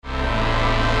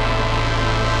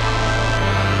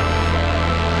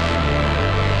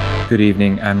Good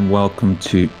evening and welcome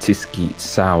to Tysky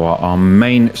Sour. Our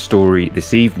main story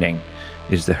this evening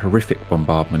is the horrific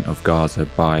bombardment of Gaza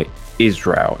by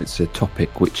Israel. It's a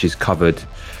topic which is covered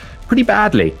pretty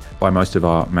badly by most of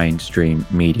our mainstream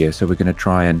media. So we're going to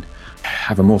try and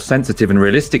have a more sensitive and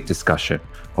realistic discussion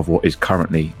of what is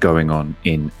currently going on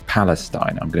in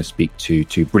Palestine. I'm going to speak to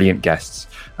two brilliant guests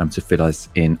to fill us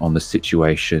in on the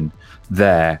situation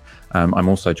there. I'm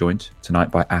also joined tonight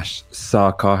by Ash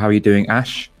Sarkar. How are you doing,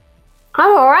 Ash?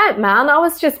 I'm all right, man. I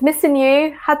was just missing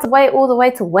you. Had to wait all the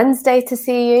way to Wednesday to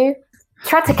see you.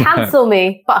 Tried to cancel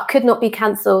me, but I could not be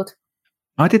cancelled.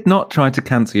 I did not try to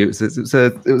cancel you.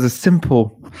 It was a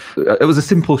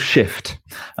simple shift.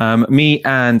 Me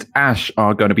and Ash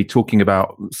are going to be talking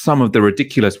about some of the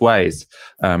ridiculous ways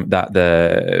that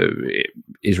the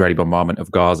Israeli bombardment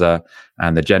of Gaza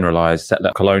and the generalized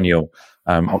settler colonial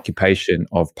occupation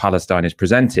of Palestine is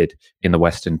presented in the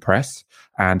Western press,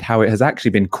 and how it has actually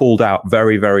been called out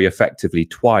very, very effectively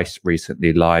twice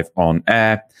recently live on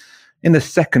air. In the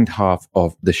second half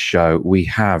of the show, we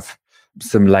have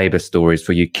some Labour stories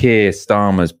for you. Keir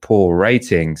Starmer's poor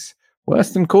ratings,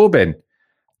 worse than Corbyn.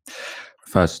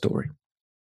 First story.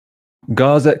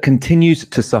 Gaza continues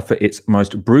to suffer its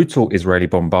most brutal Israeli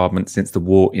bombardment since the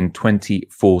war in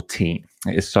 2014.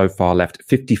 It has so far left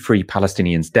 53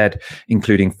 Palestinians dead,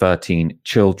 including 13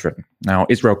 children. Now,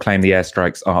 Israel claimed the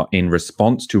airstrikes are in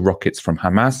response to rockets from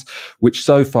Hamas, which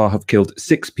so far have killed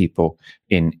 6 people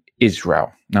in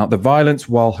Israel. Now, the violence,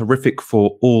 while horrific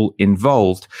for all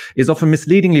involved, is often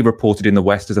misleadingly reported in the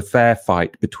West as a fair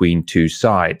fight between two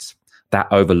sides. That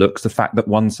overlooks the fact that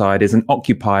one side is an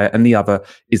occupier and the other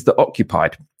is the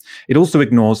occupied. It also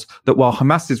ignores that while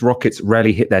Hamas's rockets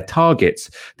rarely hit their targets,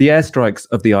 the airstrikes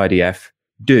of the IDF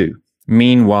do.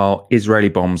 Meanwhile, Israeli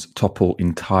bombs topple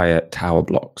entire tower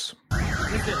blocks.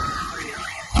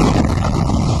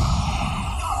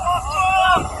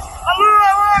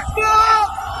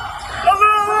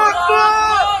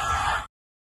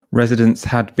 Residents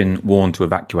had been warned to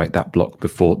evacuate that block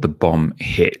before the bomb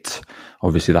hit.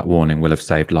 Obviously, that warning will have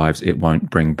saved lives. It won't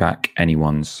bring back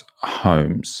anyone's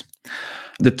homes.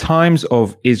 The Times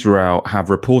of Israel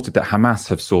have reported that Hamas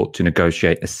have sought to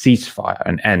negotiate a ceasefire,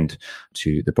 an end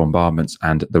to the bombardments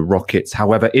and the rockets.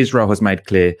 However, Israel has made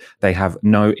clear they have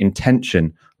no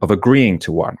intention of agreeing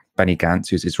to one. Benny Gantz,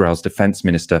 who's Israel's defense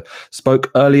minister, spoke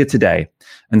earlier today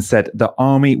and said the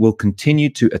army will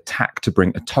continue to attack to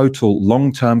bring a total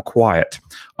long-term quiet.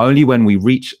 Only when we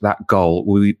reach that goal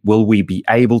will we be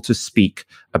able to speak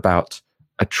about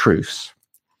a truce.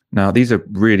 Now, these are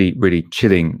really, really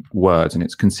chilling words, and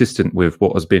it's consistent with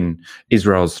what has been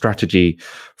Israel's strategy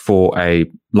for a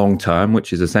long term,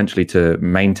 which is essentially to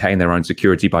maintain their own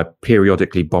security by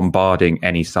periodically bombarding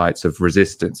any sites of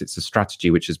resistance. It's a strategy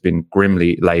which has been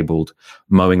grimly labeled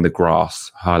mowing the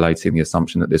grass, highlighting the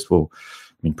assumption that this will,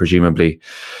 presumably,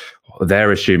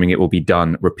 they're assuming it will be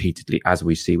done repeatedly, as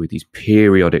we see with these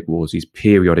periodic wars, these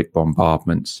periodic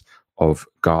bombardments of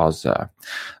Gaza.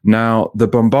 Now, the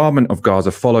bombardment of Gaza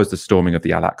follows the storming of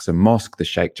the Al-Aqsa Mosque, the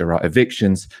Sheikh Jarrah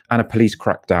evictions, and a police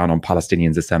crackdown on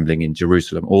Palestinians assembling in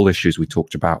Jerusalem, all issues we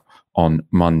talked about on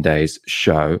Monday's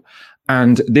show.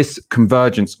 And this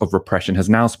convergence of repression has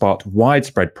now sparked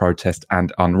widespread protest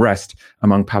and unrest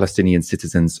among Palestinian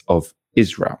citizens of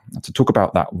Israel. Now, to talk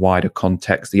about that wider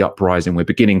context, the uprising we're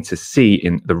beginning to see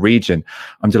in the region,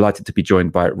 I'm delighted to be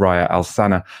joined by Raya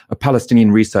Al-Sana, a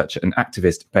Palestinian researcher and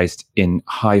activist based in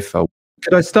Haifa.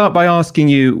 Could I start by asking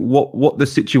you what the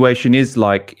situation is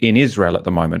like in Israel at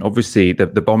the moment? Obviously, the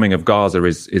bombing of Gaza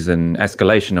is an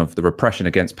escalation of the repression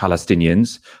against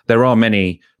Palestinians. There are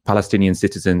many Palestinian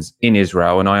citizens in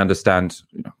Israel, and I understand,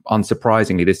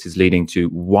 unsurprisingly, this is leading to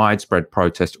widespread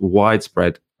protest,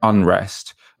 widespread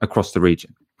unrest across the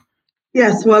region.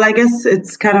 Yes, well, I guess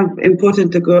it's kind of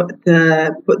important to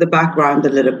put the background a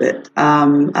little bit.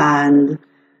 And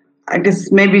I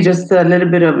guess maybe just a little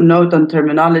bit of note on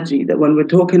terminology, that when we're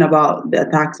talking about the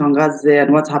attacks on Gaza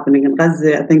and what's happening in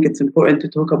Gaza, I think it's important to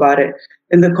talk about it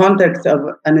in the context of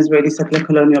an Israeli settler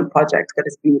colonial project that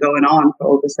has been going on for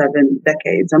over 7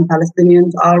 decades, and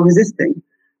Palestinians are resisting.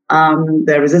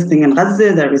 They're resisting in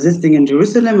Gaza, they're resisting in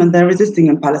Jerusalem, and they're resisting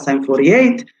in Palestine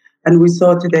 48. And we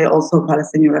saw today also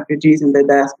Palestinian refugees in the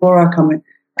diaspora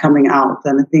coming out.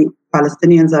 And I think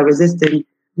Palestinians are resisting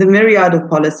the myriad of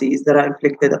policies that are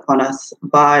inflicted upon us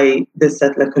by the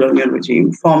settler colonial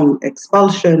regime, from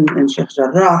expulsion in Sheikh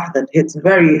Jarrah that hits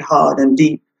very hard and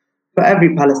deep for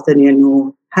every Palestinian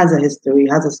who has a history,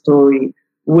 has a story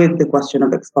with the question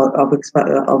of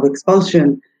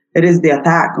expulsion. It is the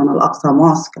attack on Al-Aqsa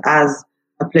Mosque as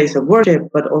a place of worship,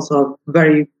 but also a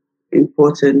very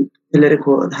important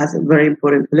it has a very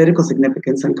important political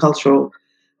significance and cultural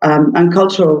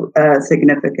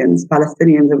significance.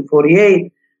 Palestinians in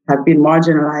 48 have been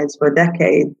marginalized for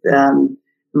decades.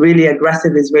 Really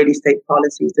aggressive Israeli state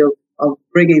policies of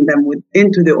bringing them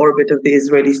into the orbit of the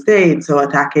Israeli state, so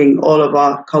attacking all of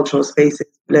our cultural spaces,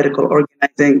 political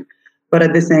organizing, but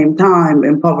at the same time,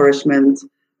 impoverishment,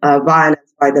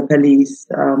 violence by the police.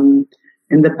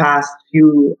 In the past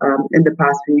few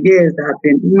years, there have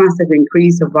been massive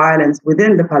increase of violence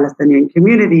within the Palestinian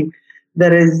community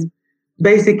that is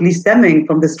basically stemming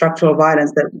from the structural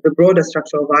violence, the broader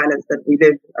structural violence that we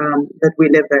live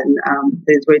in.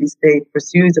 The Israeli state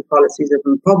pursues the policies of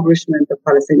impoverishment of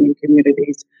Palestinian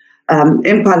communities.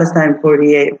 In Palestine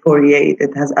 48,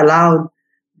 it has allowed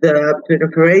the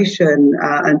proliferation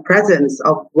and presence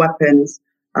of weapons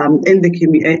in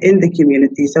the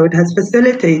community. So it has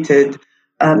facilitated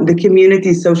the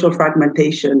community's social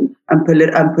fragmentation and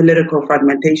political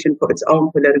fragmentation for its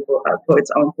own political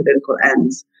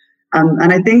ends.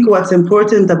 And I think what's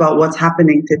important about what's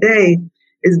happening today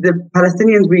is the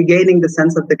Palestinians regaining the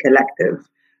sense of the collective,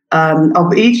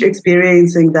 of each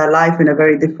experiencing their life in a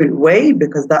very different way,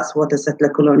 because that's what the settler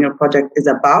colonial project is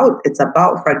about. It's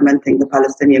about fragmenting the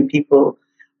Palestinian people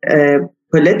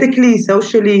politically,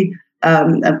 socially,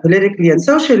 and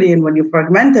socially. And when you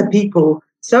fragment a people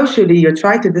socially, you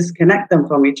try to disconnect them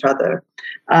from each other.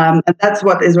 And that's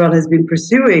what Israel has been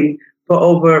pursuing for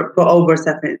over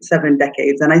seven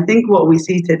decades. And I think what we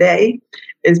see today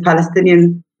is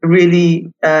Palestinian really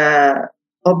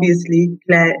obviously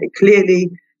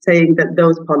clearly saying that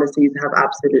those policies have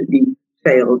absolutely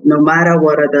failed, no matter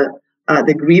what are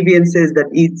the grievances that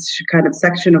each kind of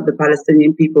section of the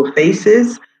Palestinian people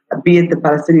faces, be it the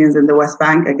Palestinians in the West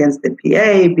Bank against the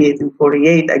PA, be it in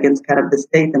 48 against kind of the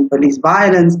state and police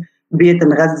violence, be it in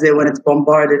Gaza when it's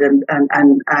bombarded and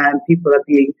people are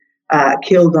being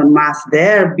killed en masse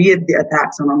there, be it the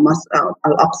attacks on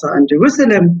Al-Aqsa and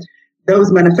Jerusalem.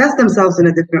 Those manifest themselves in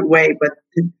a different way, but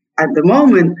at the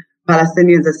moment,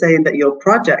 Palestinians are saying that your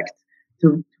project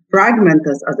to fragment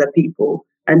us as a people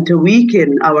and to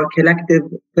weaken our collective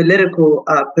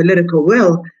political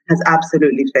will has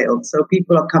absolutely failed. So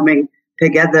people are coming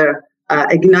together,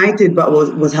 ignited by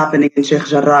what was happening in Sheikh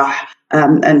Jarrah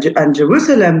and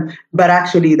Jerusalem, but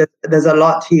actually there's a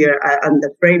lot here, and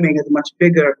the framing is much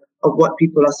bigger of what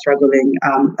people are struggling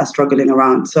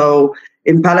around. So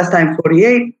in Palestine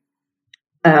 48,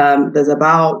 there's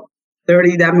about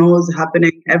 30 demos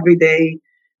happening every day.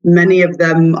 Many of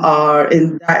them are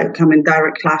come in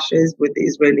direct clashes with the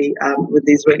Israeli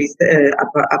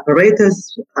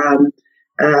apparatus.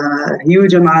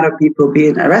 Huge amount of people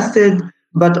being arrested,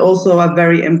 but also a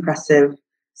very impressive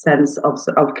sense of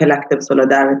collective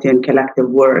solidarity and collective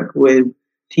work, with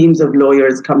teams of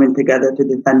lawyers coming together to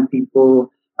defend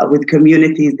people, with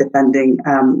communities defending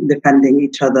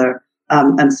each other,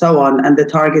 and so on. And the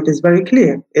target is very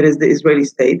clear. It is the Israeli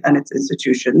state and its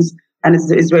institutions, and it's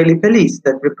the Israeli police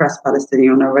that repress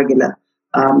Palestinians on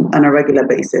a regular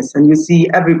basis. And you see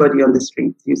everybody on the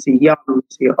streets. You see young, you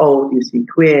see old, you see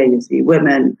queer, you see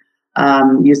women,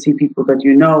 you see people that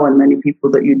you know, and many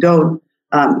people that you don't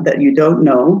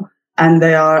know. And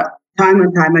they are time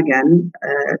and time again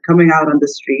coming out on the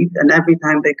street. And every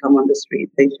time they come on the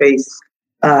street, they face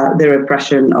the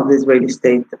repression of the Israeli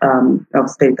state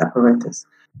apparatus.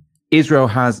 Israel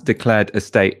has declared a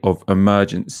state of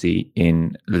emergency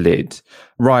in Lid.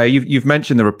 Raya, you've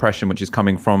mentioned the repression which is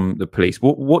coming from the police.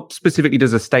 What specifically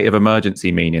does a state of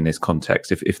emergency mean in this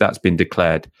context, if that's been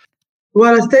declared?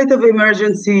 Well, a state of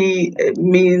emergency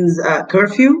means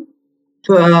curfew.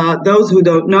 For those who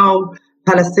don't know,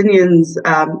 Palestinians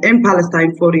in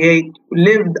Palestine 48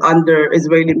 lived under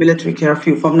Israeli military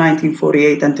curfew from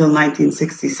 1948 until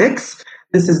 1966.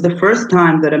 This is the first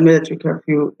time that a military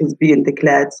curfew is being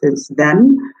declared since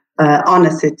then on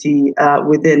a city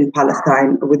within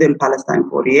Palestine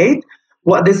 48.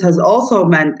 What this has also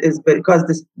meant is because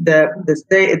Israel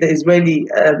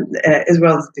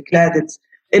has declared its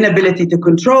inability to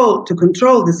control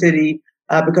the city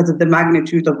because of the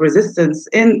magnitude of resistance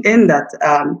in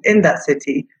that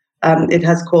city. It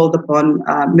has called upon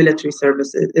military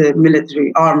services, the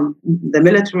military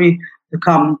to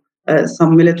come.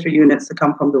 Some military units to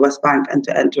come from the West Bank and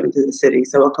to enter into the city.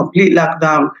 So a complete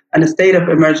lockdown and a state of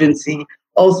emergency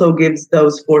also gives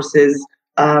those forces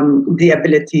the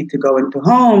ability to go into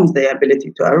homes, the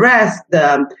ability to arrest.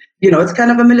 It's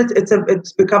kind of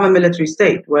it's become a military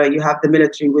state where you have the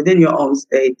military within your own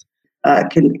state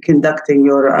conducting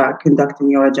your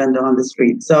agenda on the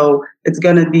street. So it's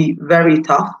going to be very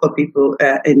tough for people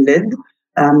in Lid.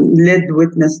 Lid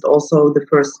witnessed also the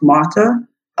first martyr,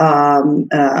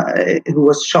 who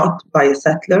was shot by a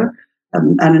settler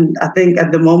And I think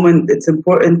at the moment it's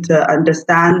important to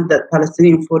understand that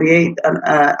Palestinian 48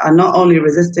 are not only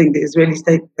resisting the Israeli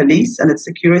state police and its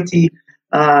security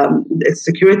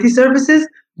services,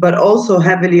 but also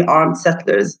heavily armed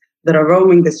settlers that are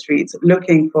roaming the streets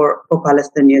looking for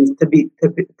Palestinians to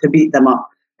beat them up.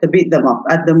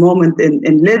 At the moment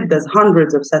in Lid, there's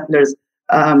hundreds of settlers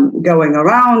going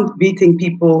around beating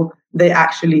people. They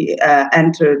actually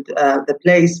entered the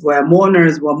place where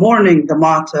mourners were mourning the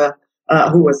martyr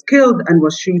who was killed and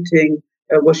was shooting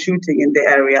in the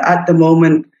area. At the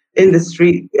moment, in the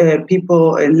street,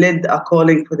 people in Lid are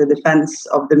calling for the defense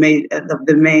of the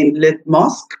main Lid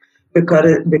mosque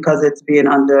because it's being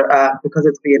under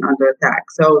attack.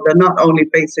 So they're not only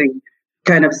facing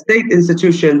kind of state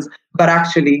institutions, but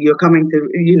actually you're coming to,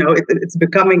 it's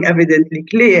becoming evidently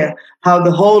clear how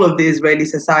the whole of the Israeli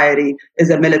society is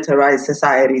a militarized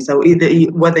society. So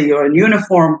whether you're in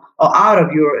uniform or out of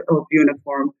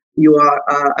uniform, you are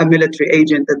a military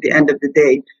agent at the end of the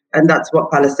day. And that's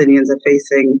what Palestinians are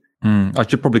facing. I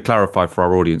should probably clarify for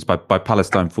our audience, by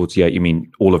Palestine 48, you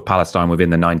mean all of Palestine within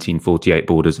the 1948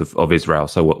 borders of Israel,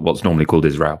 so what's normally called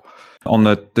Israel. On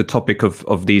the topic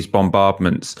of these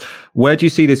bombardments, where do you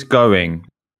see this going?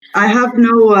 I have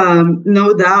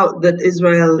no doubt that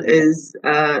Israel is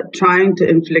trying to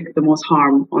inflict the most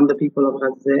harm on the people of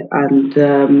Gaza, and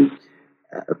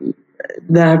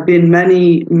there have been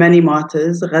many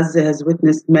martyrs. Gaza has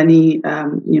witnessed many.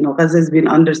 Gaza has been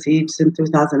under siege since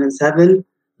 2007.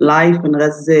 Life in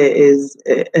Gaza is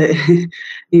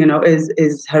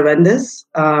horrendous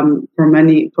for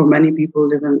many people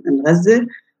living in Gaza.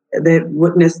 They've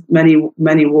witnessed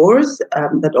many wars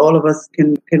that all of us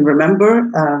can remember.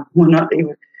 We're not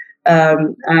even,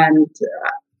 and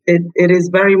it is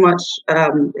very much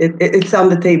it's on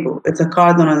the table. It's a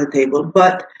card on the table.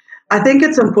 But I think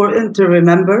it's important to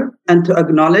remember and to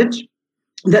acknowledge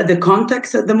that the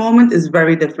context at the moment is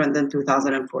very different than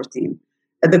 2014.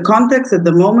 The context at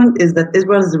the moment is that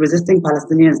Israel is resisting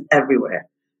Palestinians everywhere.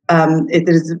 It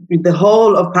is the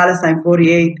whole of Palestine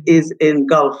 48 is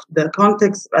engulfed. The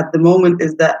context at the moment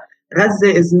is that Gaza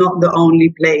is not the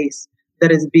only place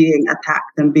that is being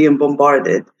attacked and being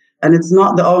bombarded, and it's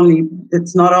not only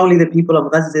the people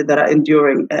of Gaza that are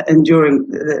enduring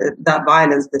that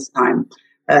violence this time.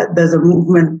 There's a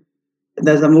movement.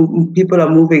 People are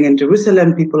moving in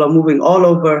Jerusalem. People are moving all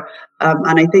over,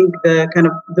 and I think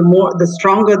the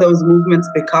stronger those movements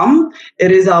become,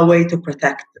 it is our way to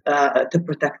protect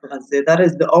Gaza. That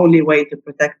is the only way to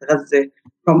protect Gaza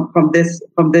from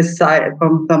this side,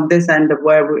 from this end of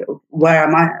where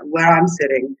I'm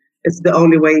sitting. It's the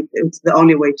only way. It's the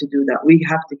only way to do that. We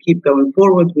have to keep going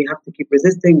forward. We have to keep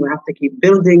resisting. We have to keep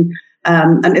building.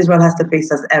 And Israel has to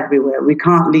face us everywhere. We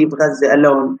can't leave Gaza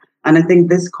alone. And I think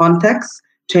this context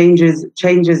changes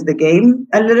the game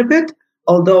a little bit.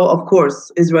 Although, of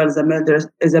course, Israel is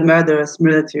a murderous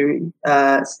military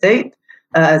state,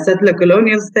 a settler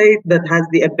colonial state that has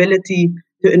the ability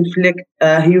to inflict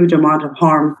a huge amount of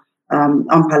harm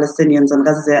on Palestinians in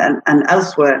Gaza and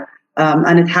elsewhere.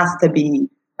 And it has to be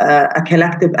a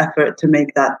collective effort to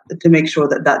make sure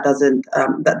that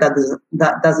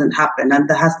doesn't happen, and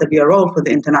there has to be a role for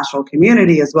the international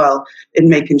community as well in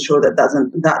making sure that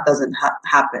doesn't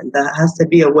happen. There has to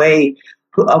be a way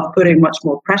of putting much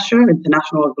more pressure,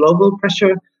 international or global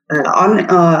pressure,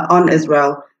 on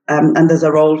Israel, and there's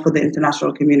a role for the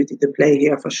international community to play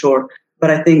here for sure. But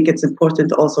I think it's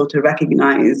important also to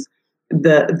recognize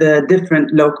the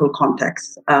different local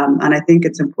contexts, and I think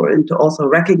it's important to also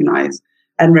recognize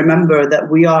and remember that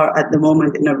we are at the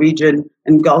moment in a region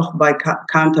engulfed by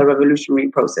counter-revolutionary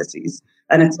processes.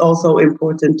 And it's also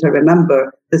important to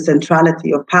remember the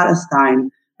centrality of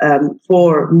Palestine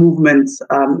for movements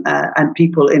and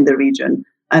people in the region.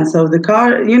 And so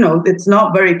it's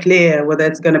not very clear whether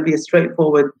it's going to be a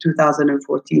straightforward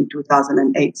 2014,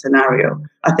 2008 scenario.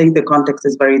 I think the context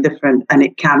is very different, and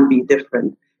it can be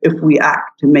different if we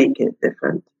act to make it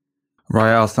different.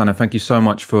 Raya Al-Sana, thank you so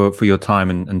much for your time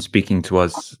and speaking to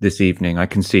us this evening. I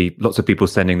can see lots of people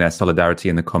sending their solidarity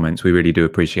in the comments. We really do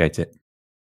appreciate it.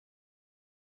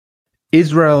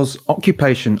 Israel's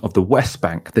occupation of the West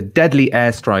Bank, the deadly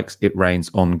airstrikes it rains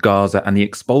on Gaza, and the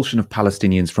expulsion of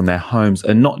Palestinians from their homes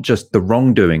are not just the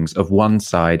wrongdoings of one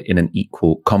side in an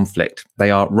equal conflict.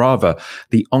 They are rather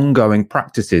the ongoing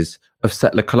practices of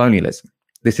settler colonialism.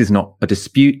 This is not a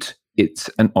dispute, it's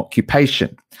an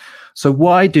occupation. So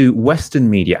why do Western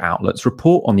media outlets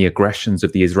report on the aggressions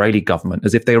of the Israeli government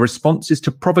as if they are responses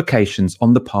to provocations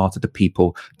on the part of the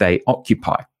people they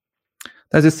occupy?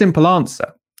 There's a simple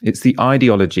answer. It's the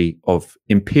ideology of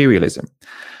imperialism.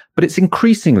 But it's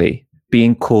increasingly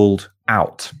being called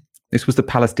out. This was the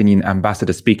Palestinian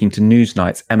ambassador speaking to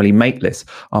Newsnight's Emily Maitlis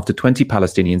after 20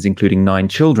 Palestinians, including 9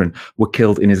 children, were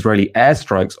killed in Israeli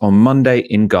airstrikes on Monday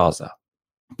in Gaza.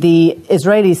 The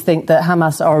Israelis think that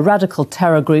Hamas are a radical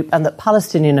terror group and that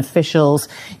Palestinian officials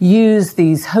use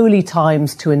these holy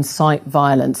times to incite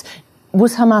violence.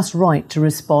 Was Hamas right to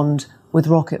respond with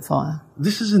rocket fire?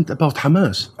 This isn't about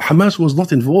Hamas. Hamas was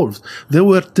not involved. There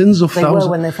were tens of thousands. They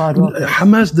were when they fired rockets.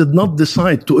 Hamas did not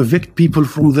decide to evict people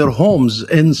from their homes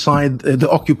inside the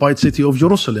occupied city of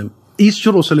Jerusalem. East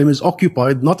Jerusalem is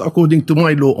occupied not according to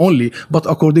my law only, but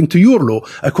according to your law,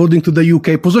 according to the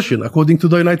UK position, according to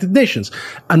the United Nations.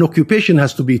 An occupation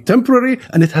has to be temporary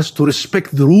and it has to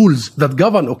respect the rules that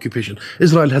govern occupation.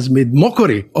 Israel has made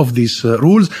mockery of these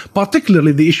rules,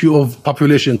 particularly the issue of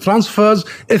population transfers,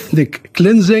 ethnic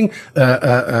cleansing,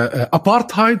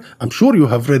 apartheid. I'm sure you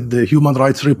have read the Human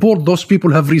Rights Report. Those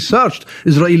people have researched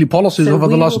Israeli policies over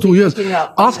the last 2 years.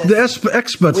 Ask the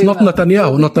experts, not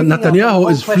Netanyahu. Netanyahu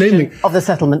is flaming of the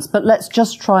settlements, but let's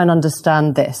just try and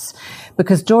understand this,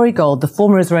 because Dori Gold, the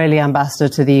former Israeli ambassador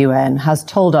to the UN, has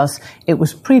told us it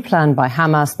was pre-planned by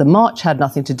Hamas. The march had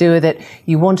nothing to do with it.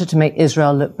 You wanted to make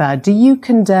Israel look bad. Do you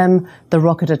condemn the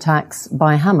rocket attacks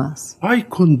by Hamas? I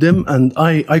condemn and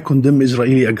I condemn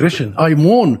Israeli aggression. I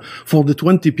mourn for the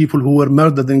 20 people who were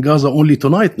murdered in Gaza only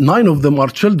tonight. 9 of them are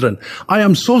children. I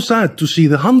am so sad to see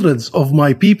the hundreds of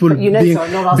my people but you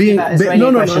know, being... So I'm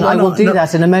not asking about Israeli aggression. I will do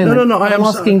that in a moment. I'm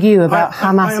asking you about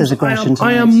Hamas's aggression tonight.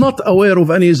 I am not aware of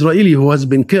any Israeli who has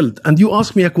been killed. And you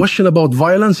ask me a question about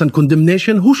violence and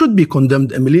condemnation. Who should be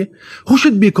condemned, Emily? Who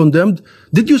should be condemned?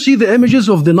 Did you see the images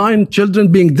of the 9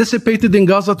 children being dissipated in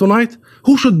Gaza tonight?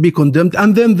 Who should be condemned?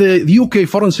 And then the UK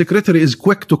Foreign Secretary is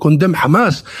quick to condemn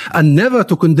Hamas and never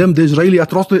to condemn the Israeli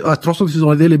atrocities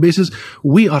on a daily basis.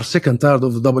 We are sick and tired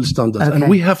of the double standards, and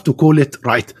we have to call it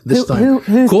right this time.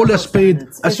 Call a spade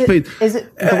a spade. Is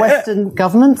it the Western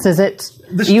governments? Is it?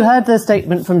 You heard the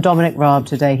statement from Dominic Raab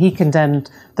today. He condemned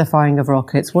the firing of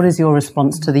rockets. What is your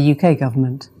response to the UK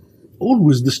government?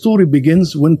 Always the story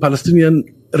begins when Palestinian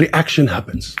reaction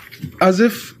happens, as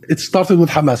if it started with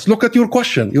Hamas. Look at your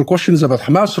question. Your question is about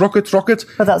Hamas, rockets.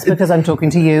 But that's because I'm talking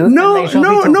to you. No,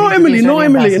 Emily.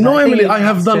 I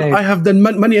have done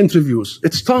many interviews.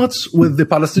 It starts with the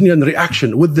Palestinian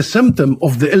reaction, with the symptom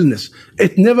of the illness.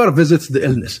 It never visits the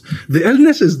illness. The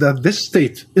illness is that this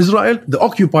state, Israel, the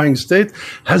occupying state,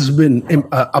 has been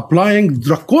applying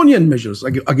draconian measures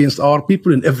against our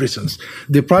people in every sense,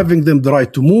 depriving them the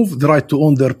right to move, the right to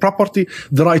own their property,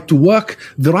 the right to work,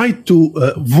 the right to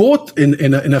vote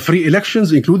in a free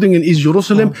elections, including in East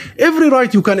Jerusalem, every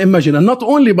right you can imagine. And not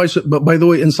only, by the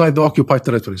way, inside the occupied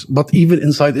territories, but even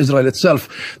inside Israel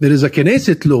itself. There is a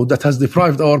Knesset law that has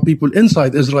deprived our people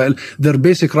inside Israel their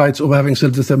basic rights of having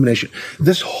self-determination.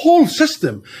 This whole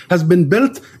system has been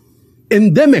built.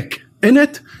 Endemic in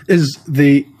it is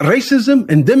the racism.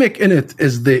 Endemic in it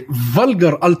is the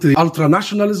vulgar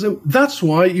ultra-nationalism. That's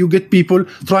why you get people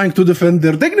trying to defend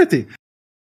their dignity.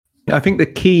 I think the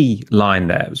key line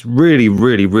there was really,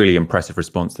 really, really impressive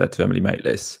response there to Emily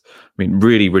Maitlis. I mean,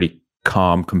 really, really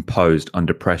calm, composed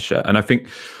under pressure. And I think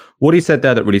what he said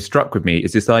there that really struck with me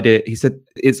is this idea. He said,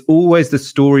 it's always the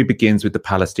story begins with the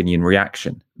Palestinian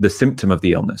reaction, the symptom of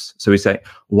the illness. So we say,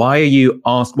 why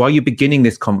are you beginning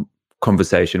this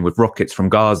conversation with rockets from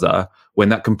Gaza when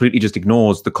that completely just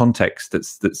ignores the context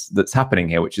that's happening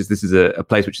here, which is this is a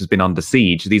place which has been under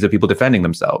siege. These are people defending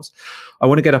themselves. I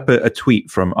want to get up a tweet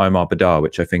from Omar Badar,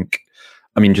 which I think,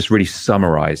 just really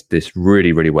summarized this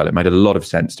really, really well. It made a lot of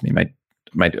sense to me,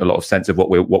 made a lot of sense of what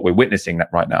we're witnessing that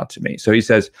right now to me. So he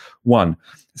says, 1,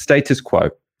 status quo,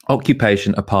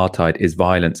 occupation, apartheid is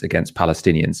violence against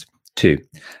Palestinians. 2,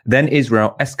 then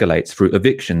Israel escalates through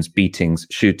evictions, beatings,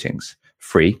 shootings.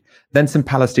 3, then some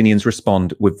Palestinians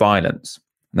respond with violence.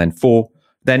 And then 4,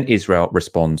 then Israel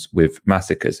responds with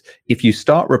massacres. If you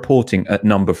start reporting at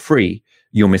number 3,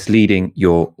 you're misleading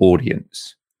your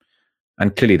audience.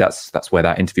 And clearly that's where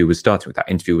that interview was starting with. That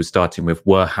interview was starting with,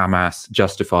 were Hamas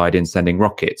justified in sending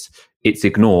rockets? It's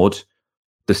ignored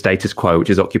the status quo, which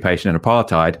is occupation and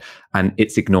apartheid, and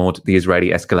it's ignored the Israeli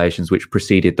escalations which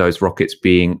preceded those rockets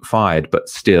being fired. But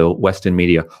still, Western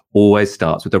media always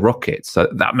starts with the rockets. So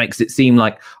that makes it seem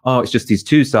like, it's just these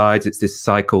two sides. It's this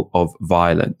cycle of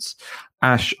violence.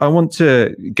 Ash, I want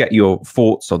to get your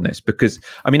thoughts on this because,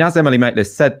 as Emily Maitlis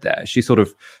said there, she sort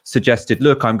of suggested,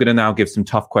 look, I'm going to now give some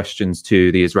tough questions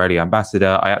to the Israeli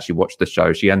ambassador. I actually watched the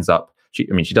show. She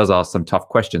does ask some tough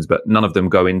questions, but none of them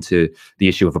go into the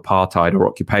issue of apartheid or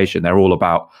occupation. They're all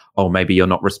about, maybe you're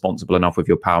not responsible enough with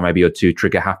your power. Maybe you're too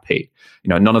trigger happy.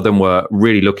 None of them were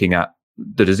really looking at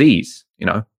the disease,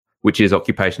 which is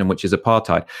occupation and which is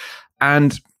apartheid.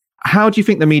 And How do you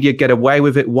think the media get away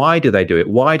with it? Why do they do it?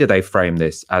 Why do they frame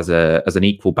this as an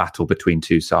equal battle between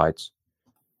two sides?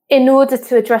 In order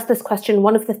to address this question,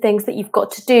 one of the things that you've got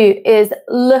to do is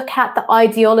look at the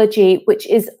ideology which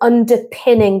is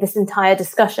underpinning this entire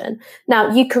discussion. Now,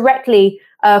 you correctly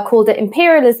called it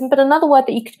imperialism, but another word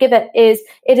that you could give it is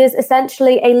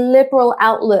essentially a liberal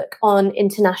outlook on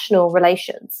international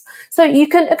relations. So you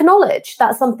can acknowledge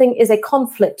that something is a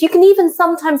conflict. You can even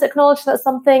sometimes acknowledge that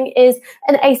something is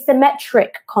an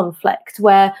asymmetric conflict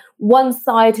where one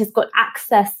side has got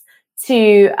access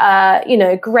to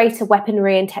greater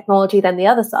weaponry and technology than the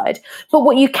other side. But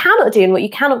what you cannot do and what you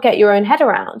cannot get your own head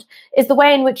around is the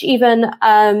way in which even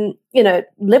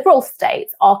liberal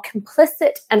states are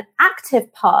complicit and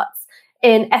active parts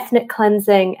in ethnic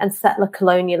cleansing and settler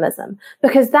colonialism,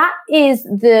 because that is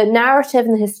the narrative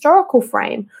and the historical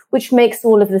frame which makes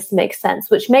all of this make sense,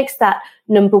 which makes that,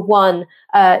 number one,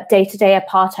 day-to-day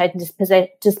apartheid and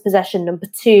dispossession, number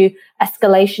two,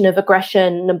 escalation of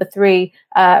aggression, number three,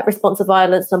 response of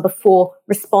violence, number four,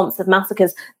 response of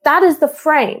massacres. That is the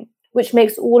frame which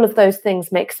makes all of those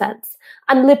things make sense.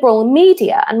 And liberal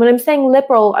media, and when I'm saying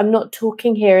liberal, I'm not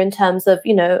talking here in terms of,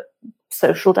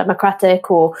 social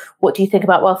democratic or what do you think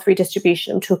about wealth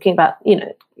redistribution. I'm talking about,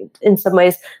 in some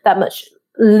ways that much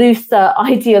looser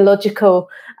ideological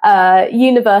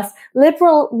universe.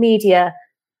 Liberal media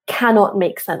cannot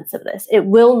make sense of this. It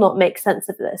will not make sense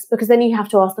of this, because then you have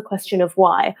to ask the question of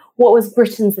why. What was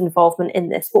Britain's involvement in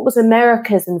this? What was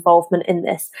America's involvement in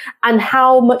this? And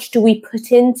how much do we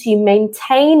put into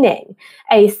maintaining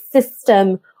a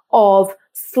system of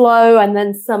slow and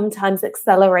then sometimes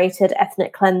accelerated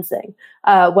ethnic cleansing,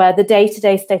 where the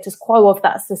day-to-day status quo of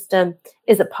that system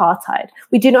is apartheid?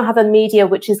 We do not have a media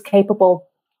which is capable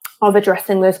of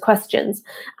addressing those questions.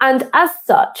 And as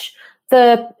such,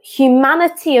 the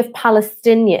humanity of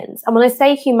Palestinians, and when I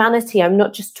say humanity, I'm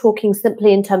not just talking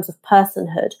simply in terms of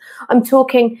personhood. I'm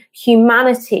talking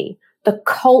humanity, the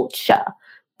culture,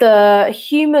 the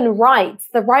human rights,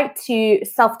 the right to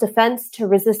self-defense, to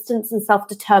resistance and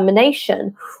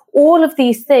self-determination. All of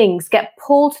these things get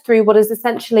pulled through what is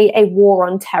essentially a war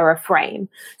on terror frame.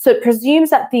 So it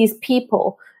presumes that these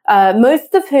people,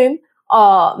 most of whom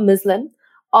are Muslim,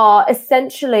 are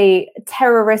essentially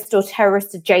terrorist or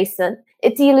terrorist adjacent.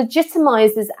 It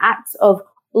delegitimizes acts of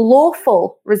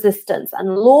lawful resistance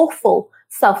and lawful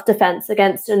self-defense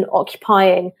against an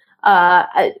occupying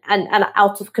and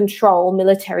out of control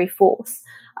military force,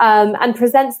 and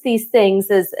presents these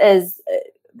things as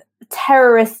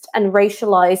terrorist and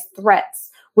racialized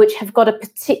threats, which have got a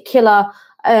particular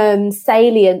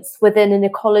salience within an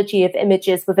ecology of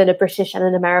images within a British and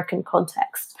an American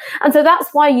context. And so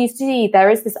that's why you see there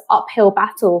is this uphill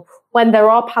battle when there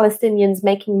are Palestinians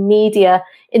making media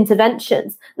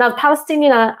interventions. Now, the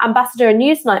Palestinian ambassador in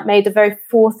Newsnight made a very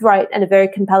forthright and a very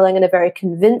compelling and a very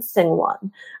convincing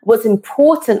one. What's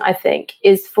important, I think,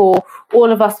 is for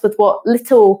all of us with what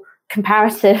little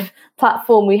comparative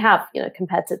platform we have,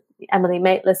 compared to Emily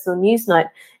Maitlis or Newsnight,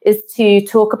 is to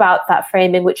talk about that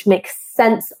framing which makes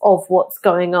sense of what's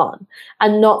going on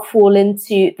and not fall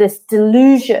into this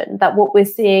delusion that what we're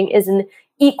seeing is an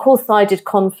equal-sided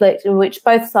conflict in which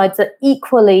both sides are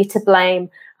equally to blame,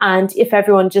 and if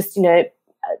everyone just,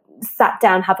 sat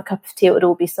down, have a cup of tea, it would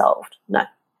all be solved. No.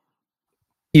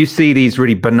 You see these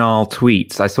really banal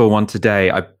tweets. I saw one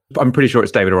today. I'm pretty sure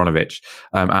it's David Aronovich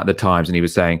at the Times, and he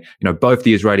was saying, both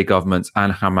the Israeli governments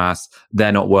and Hamas,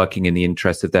 they're not working in the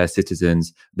interests of their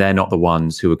citizens. They're not the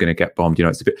ones who are going to get bombed.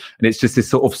 It's just this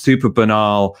sort of super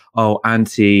banal,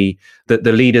 that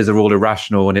the leaders are all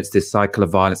irrational, and it's this cycle of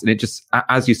violence. And it just,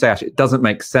 as you say, Ash, it doesn't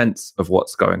make sense of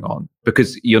what's going on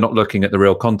because you're not looking at the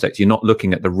real context. You're not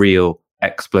looking at the real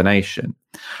explanation.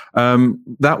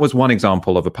 That was one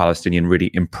example of a Palestinian really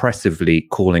impressively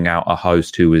calling out a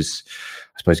host who was,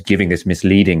 I suppose, giving this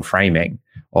misleading framing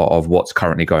of what's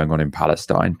currently going on in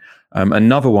Palestine.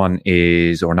 Another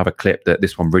clip that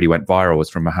this one really went viral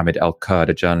was from Mohammed El-Kurd,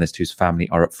 a journalist whose family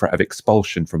are at threat of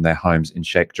expulsion from their homes in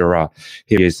Sheikh Jarrah.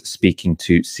 He is speaking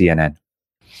to CNN.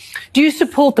 Do you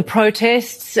support the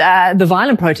protests, the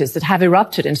violent protests that have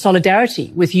erupted, in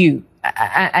solidarity with you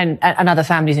and other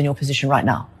families in your position right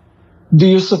now? Do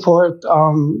you support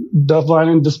the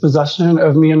violent dispossession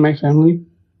of me and my family?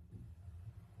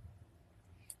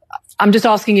 I'm just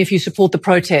asking if you support the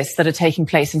protests that are taking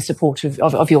place in support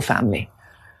of your family.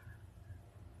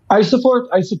 I support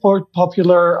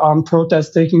popular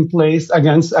protests taking place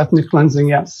against ethnic cleansing,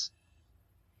 yes.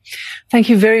 Thank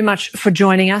you very much for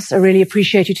joining us. I really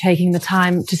appreciate you taking the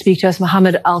time to speak to us.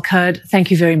 Mohammed El-Kurd, thank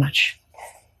you very much.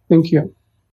 Thank you.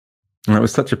 And that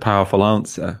was such a powerful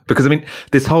answer. Because, I mean,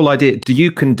 this whole idea, do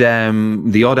you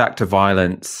condemn the odd act of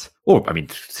violence, or, I mean,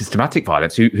 systematic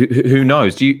violence? Who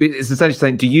knows? It's essentially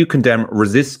saying, do you condemn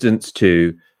resistance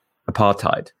to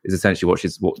apartheid, is essentially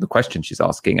what the question she's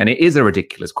asking. And it is a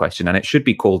ridiculous question, and it should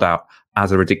be called out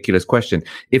as a ridiculous question.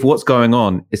 If what's going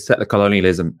on is settler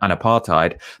colonialism and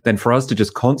apartheid, then for us to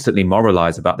just constantly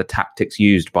moralize about the tactics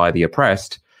used by the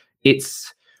oppressed,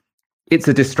 it's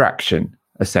a distraction,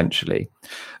 essentially.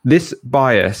 This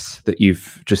bias that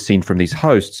you've just seen from these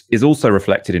hosts is also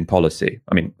reflected in policy.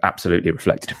 I mean, absolutely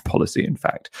reflected in policy, in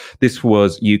fact. This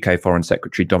was UK Foreign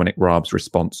Secretary Dominic Raab's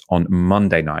response on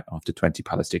Monday night after 20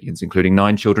 Palestinians, including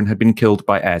 9 children, had been killed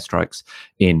by airstrikes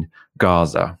in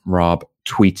Gaza. Raab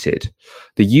tweeted,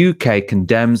 "The UK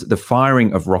condemns the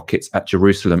firing of rockets at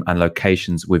Jerusalem and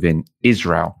locations within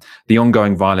Israel. The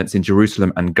ongoing violence in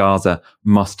Jerusalem and Gaza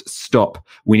must stop.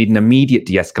 We need an immediate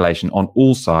de-escalation on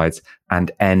all sides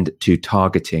and end to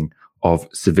targeting of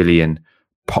civilian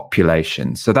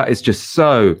populations." So that is just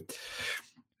so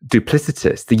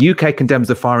duplicitous. The UK condemns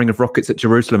the firing of rockets at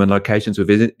Jerusalem and locations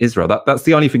within Israel. That's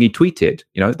the only thing he tweeted.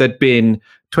 You know, there'd been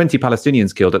 20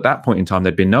 Palestinians killed. At that point in time,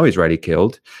 there'd been no Israeli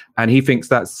killed. And he thinks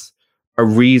that's a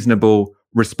reasonable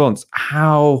response.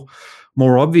 How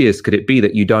more obvious could it be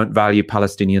that you don't value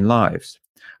Palestinian lives?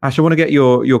 Ash, I want to get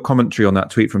your commentary on that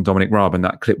tweet from Dominic Raab and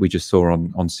that clip we just saw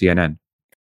on CNN.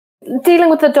 Dealing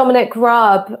with the Dominic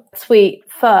Raab tweet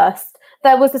first,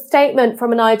 there was a statement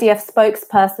from an IDF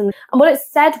spokesperson, and what it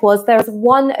said was there is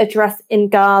one address in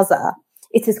Gaza.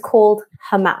 It is called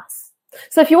Hamas.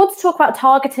 So if you want to talk about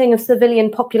targeting of civilian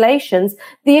populations,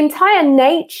 the entire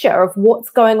nature of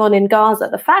what's going on in Gaza,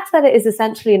 the fact that it is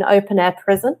essentially an open-air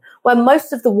prison where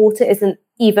most of the water isn't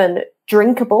even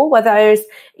drinkable, where there's,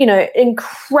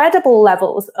 incredible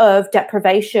levels of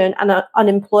deprivation and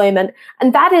unemployment,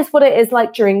 and that is what it is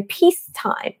like during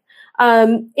peacetime.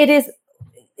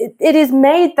 It is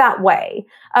made that way.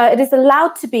 It is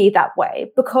allowed to be that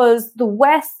way because the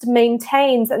West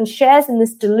maintains and shares in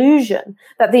this delusion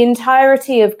that the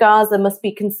entirety of Gaza must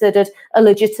be considered a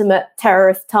legitimate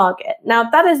terrorist target. Now,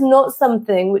 that is not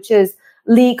something which is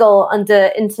legal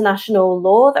under international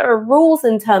law. There are rules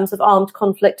in terms of armed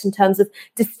conflict, in terms of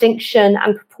distinction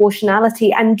and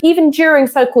proportionality. And even during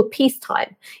so-called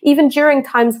peacetime, even during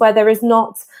times where there is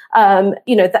not,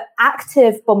 the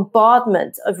active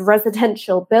bombardment of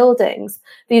residential buildings,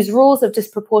 these rules of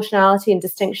disproportionality and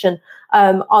distinction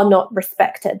are not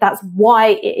respected. That's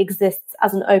why it exists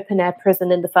as an open-air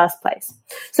prison in the first place.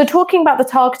 So talking about the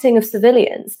targeting of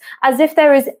civilians, as if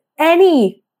there is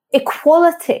any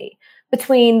equality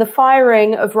between the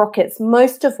firing of rockets,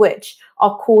 most of which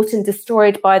are caught and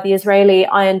destroyed by the Israeli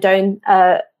Iron Dome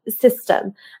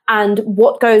system, and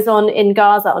what goes on in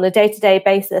Gaza on a day-to-day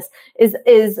basis is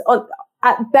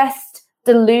at best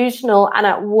delusional and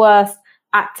at worst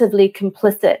actively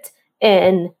complicit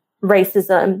in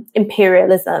racism,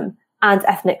 imperialism, and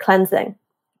ethnic cleansing.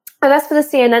 And as for the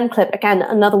CNN clip, again,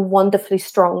 another wonderfully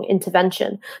strong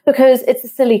intervention because it's a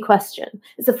silly question.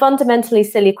 It's a fundamentally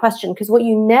silly question because what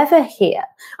you never hear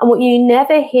and what you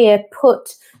never hear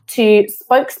put to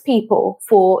spokespeople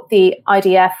for the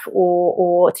IDF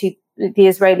or to the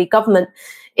Israeli government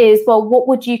is, well, what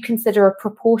would you consider a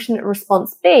proportionate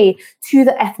response be to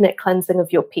the ethnic cleansing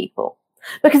of your people?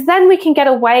 Because then we can get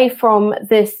away from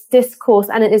this discourse,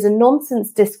 and it is a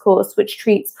nonsense discourse which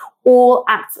treats all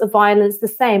acts of violence the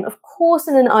same. Of course,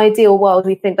 in an ideal world,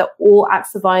 we think that all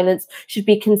acts of violence should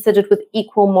be considered with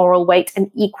equal moral weight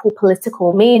and equal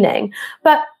political meaning.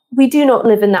 But we do not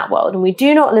live in that world, and we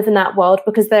do not live in that world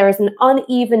because there is an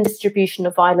uneven distribution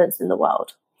of violence in the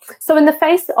world. So in the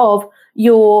face of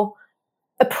your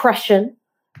oppression,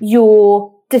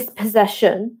 your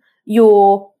dispossession,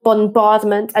 your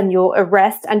bombardment and your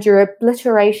arrest and your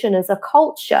obliteration as a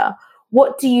culture,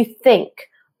 what do you think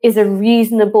is a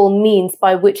reasonable means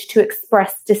by which to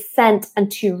express dissent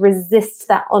and to resist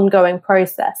that ongoing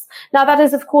process? Now, that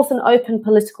is, of course, an open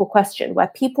political question.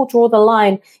 Where people draw the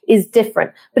line is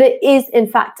different, but it is, in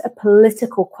fact, a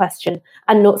political question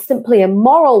and not simply a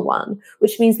moral one,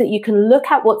 which means that you can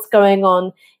look at what's going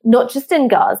on, not just in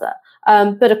Gaza,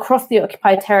 but across the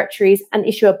occupied territories and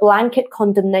issue a blanket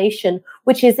condemnation,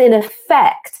 which is in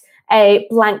effect a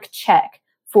blank check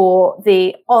for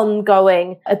the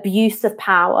ongoing abuse of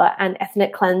power and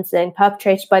ethnic cleansing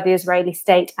perpetrated by the Israeli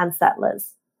state and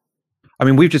settlers. I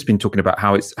mean, we've just been talking about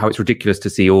how it's ridiculous to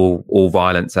see all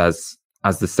violence as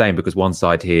the same because one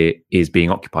side here is being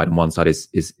occupied and one side is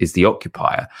the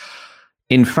occupier.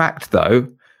 In fact, though,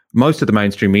 most of the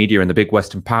mainstream media and the big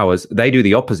Western powers, they do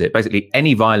the opposite. Basically,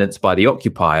 any violence by the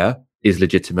occupier is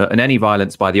legitimate and any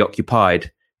violence by the occupied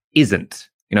isn't.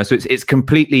 So it's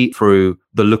completely through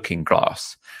the looking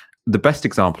glass. The best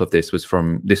example of this was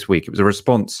from this week. It was a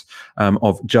response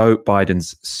of Joe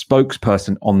Biden's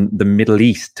spokesperson on the Middle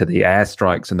East to the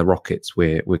airstrikes and the rockets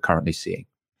we're currently seeing.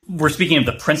 We're speaking of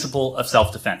the principle of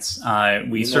self-defense.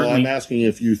 I'm asking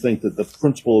if you think that the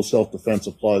principle of self-defense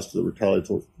applies to the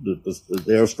retaliatory the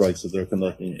airstrikes that they're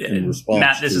conducting in response.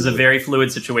 Matt, this is a very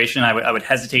fluid situation. I would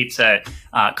hesitate to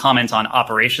comment on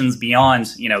operations beyond,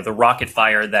 the rocket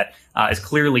fire that is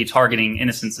clearly targeting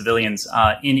innocent civilians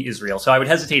in Israel. So I would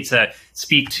hesitate to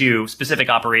speak to specific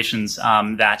operations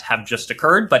that have just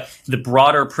occurred. But the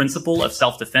broader principle of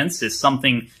self-defense is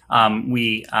something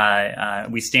we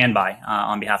stand by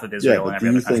on behalf of Israel and every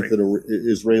other country. Do you think that an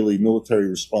Israeli military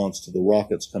response to the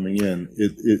rockets coming in,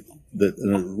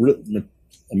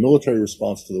 a military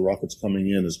response to the rockets coming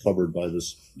in is covered by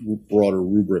this broader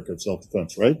rubric of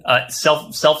self-defense, right?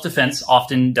 Self-defense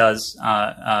often does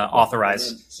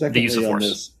authorize the use of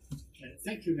force.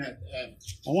 Thank you, Matt.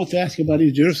 I want to ask you about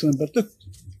East Jerusalem, but let's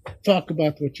talk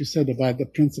about what you said about the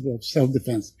principle of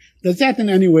self-defense. Does that in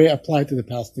any way apply to the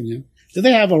Palestinians? Do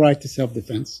they have a right to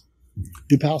self-defense?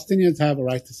 Do Palestinians have a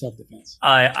right to self-defense?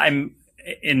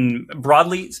 In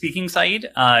broadly speaking, Saeed,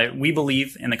 we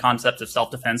believe in the concept of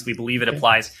self-defense. We believe it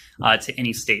applies to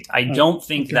any state. I don't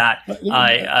think that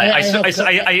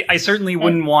I certainly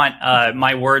wouldn't want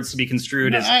my words to be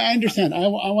construed as. I understand. I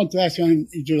want to ask you on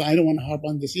Israel. I don't want to harp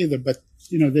on this either, but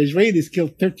the Israelis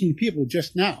killed 13 people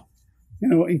just now,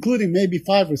 including maybe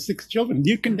 5 or 6 children.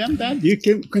 Do you condemn that? Do you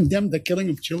condemn the killing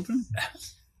of children?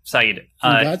 Saeed,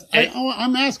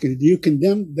 I'm asking, do you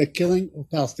condemn the killing of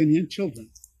Palestinian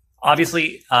children?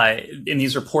 Obviously, and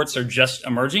these reports are just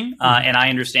emerging, and I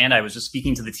understand. I was just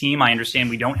speaking to the team. I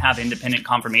understand we don't have independent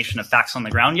confirmation of facts on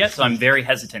the ground yet, so I'm very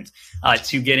hesitant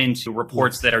to get into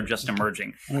reports that are just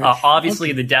emerging.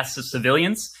 Obviously, the deaths of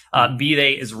civilians, be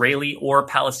they Israeli or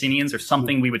Palestinians, are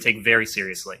something we would take very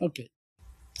seriously. Okay.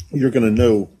 You're going to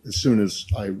know as soon as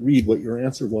I read what your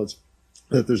answer was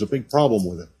that there's a big problem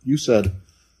with it. You said,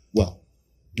 well,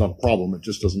 not a problem, it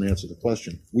just doesn't answer the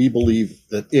question. We believe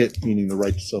that it, meaning the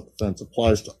right to self-defense,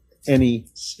 applies to any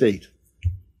state.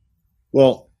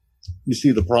 Well, you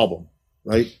see the problem,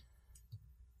 right?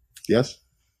 Yes?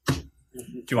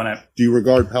 Do you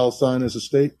regard Palestine as a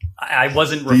state? I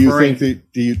wasn't referring. Do you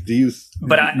think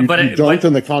that? You don't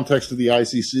in the context of the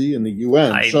ICC and the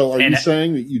UN. So are you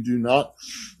saying that you do not?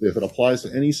 If it applies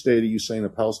to any state, are you saying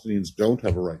that Palestinians don't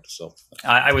have a right to self-defense?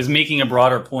 I was making a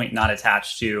broader point, not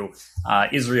attached to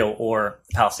Israel or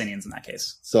Palestinians in that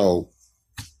case. So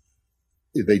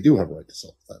they do have a right to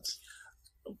self-defense.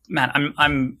 Matt,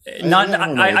 I'm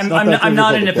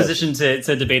not in a position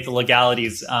to debate the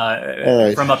legalities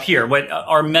from up here. What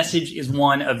our message is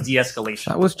one of de-escalation.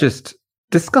 That was just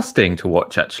disgusting to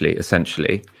watch, actually,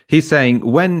 essentially. He's saying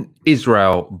when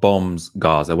Israel bombs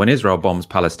Gaza, when Israel bombs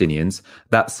Palestinians,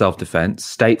 that's self-defense.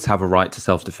 States have a right to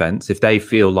self-defense. If they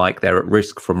feel like they're at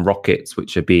risk from rockets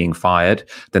which are being fired,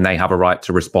 then they have a right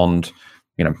to respond,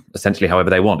 essentially however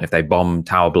they want. If they bomb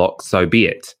tower blocks, so be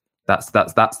it. That's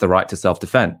the right to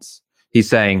self-defense. He's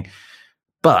saying,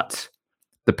 but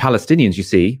the Palestinians, you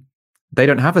see, they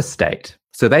don't have a state.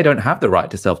 So they don't have the right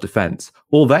to self-defense.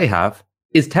 All they have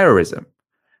is terrorism.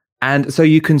 And so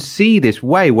you can see this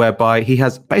way whereby he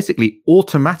has basically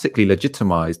automatically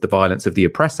legitimized the violence of the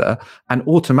oppressor and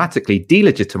automatically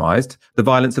delegitimized the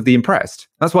violence of the oppressed.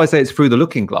 That's why I say it's through the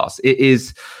looking glass. It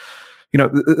is,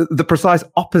 the precise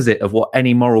opposite of what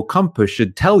any moral compass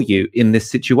should tell you in this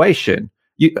situation.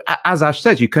 As Ash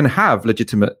says, you can have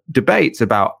legitimate debates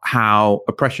about how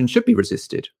oppression should be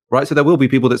resisted, right? So there will be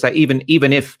people that say, even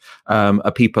if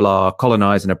a people are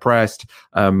colonized and oppressed,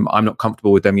 I'm not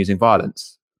comfortable with them using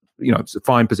violence. It's a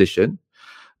fine position.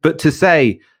 But to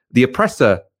say the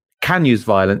oppressor can use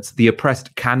violence, the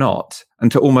oppressed cannot,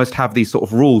 and to almost have these sort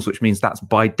of rules, which means that's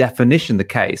by definition the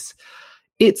case,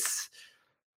 it's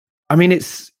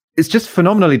just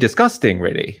phenomenally disgusting,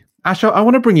 really. Ash, I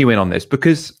want to bring you in on this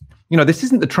because this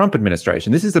isn't the Trump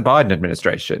administration. This is the Biden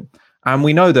administration. And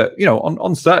we know that,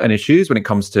 on certain issues, when it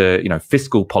comes to,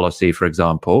 fiscal policy, for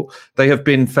example, they have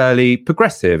been fairly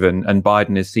progressive. And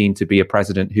Biden is seen to be a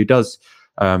president who does,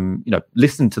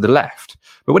 listen to the left.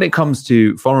 But when it comes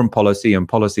to foreign policy and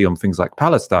policy on things like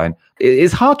Palestine,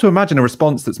 it's hard to imagine a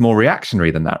response that's more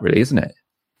reactionary than that, really, isn't it?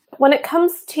 When it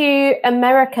comes to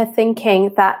America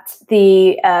thinking that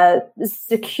the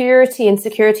security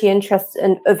interests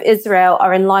of Israel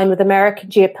are in line with American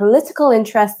geopolitical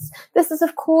interests, this is,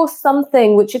 of course,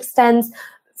 something which extends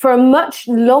for a much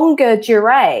longer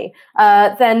durée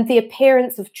than the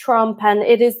appearance of Trump. And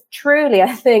it is truly,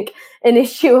 I think, an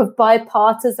issue of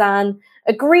bipartisan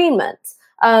agreement.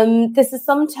 This is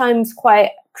sometimes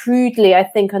quite crudely, I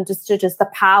think, understood as the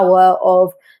power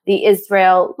of the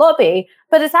Israel lobby.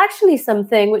 But it's actually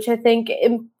something which I think,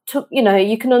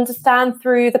 you can understand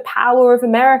through the power of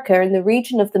America in the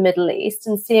region of the Middle East,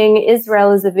 and seeing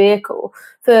Israel as a vehicle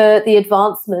for the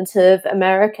advancement of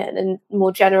American and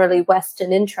more generally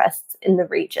Western interests in the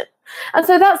region. And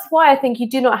so that's why I think you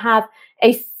do not have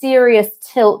a serious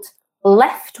tilt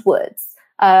leftwards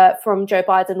from Joe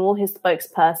Biden or his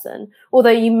spokesperson,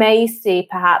 although you may see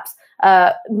perhaps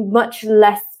much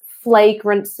less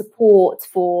flagrant support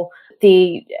for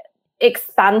the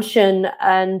expansion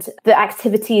and the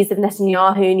activities of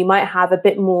Netanyahu, and you might have a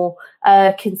bit more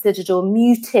considered or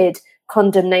muted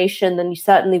condemnation than you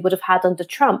certainly would have had under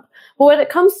Trump. But when it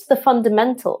comes to the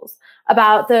fundamentals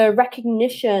about the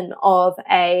recognition of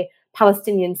a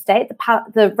Palestinian state,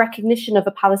 the recognition of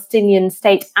a Palestinian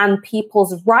state and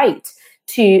people's right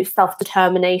to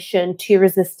self-determination, to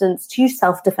resistance, to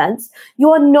self-defense,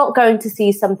 you are not going to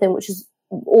see something which is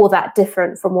all that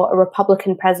different from what a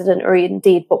Republican president or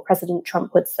indeed what President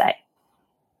Trump would say.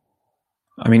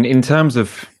 I mean, in terms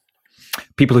of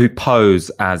people who pose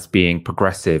as being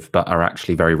progressive but are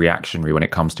actually very reactionary when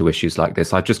it comes to issues like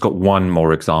this, I've just got one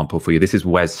more example for you. This is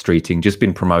Wes Streeting, just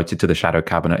been promoted to the shadow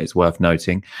cabinet, it's worth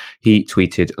noting. He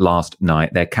tweeted last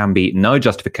night, "There can be no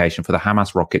justification for the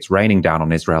Hamas rockets raining down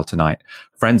on Israel tonight.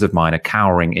 Friends of mine are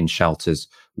cowering in shelters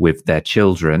with their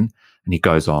children." And he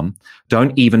goes on,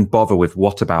 "Don't even bother with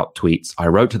what about tweets. I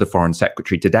wrote to the Foreign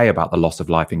Secretary today about the loss of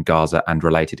life in Gaza and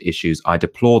related issues. I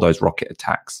deplore those rocket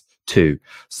attacks too.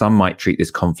 Some might treat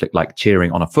this conflict like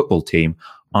cheering on a football team.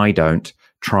 I don't.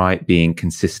 Try being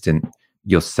consistent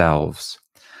yourselves."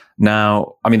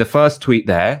 Now, I mean, the first tweet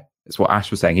there is what Ash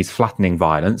was saying. He's flattening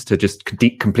violence. To just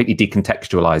completely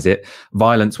decontextualize it,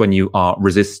 violence when you are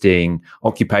resisting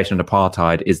occupation and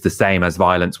apartheid is the same as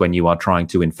violence when you are trying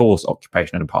to enforce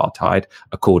occupation and apartheid,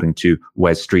 according to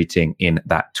Wes Streeting in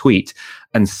that tweet.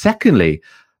 And secondly,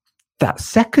 that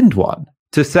second one,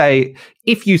 to say,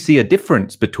 if you see a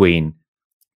difference between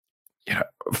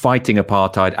fighting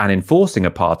apartheid and enforcing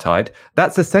apartheid,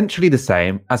 that's essentially the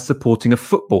same as supporting a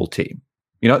football team.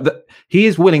 He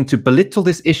is willing to belittle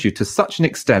this issue to such an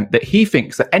extent that he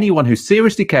thinks that anyone who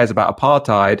seriously cares about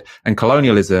apartheid and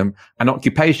colonialism and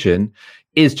occupation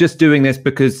is just doing this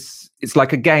because it's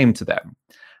like a game to them.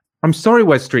 I'm sorry,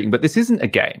 Wes Streeting, but this isn't a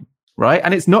game, right?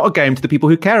 And it's not a game to the people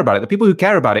who care about it. The people who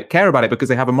care about it because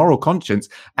they have a moral conscience,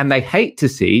 and they hate to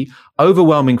see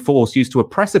overwhelming force used to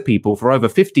oppress a people for over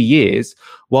 50 years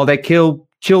while they kill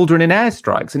children in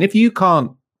airstrikes. And if you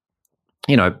can't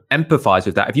empathize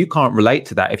with that, if you can't relate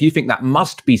to that, if you think that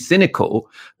must be cynical,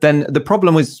 then the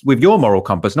problem is with your moral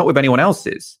compass, not with anyone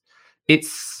else's. It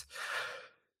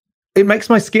makes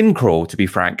my skin crawl, to be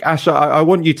frank. Ash, I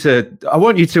want you to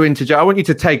interject. I want you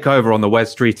to take over on the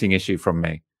Wes Streeting issue from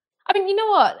me. I mean, you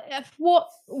know what? If what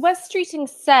Wes Streeting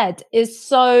said is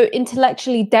so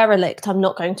intellectually derelict, I'm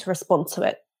not going to respond to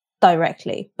it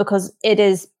directly because it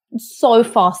is so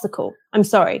farcical. I'm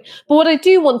sorry. But what I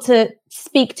do want to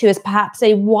speak to is perhaps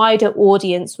a wider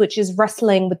audience which is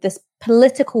wrestling with this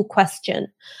political question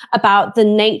about the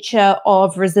nature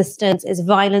of resistance. Is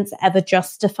violence ever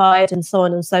justified? And so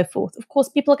on and so forth. Of course,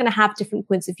 people are going to have different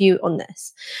points of view on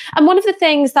this. And one of the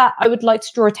things that I would like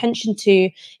to draw attention to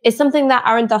is something that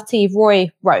Arundhati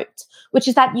Roy wrote, which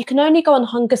is that you can only go on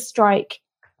hunger strike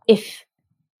if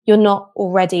you're not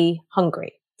already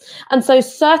hungry. And so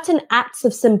certain acts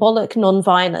of symbolic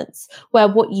nonviolence, where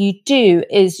what you do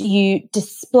is you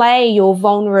display your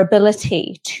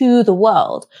vulnerability to the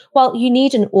world, well, you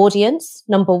need an audience,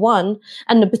 number one.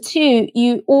 And number two,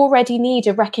 you already need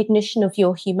a recognition of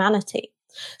your humanity.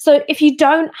 So if you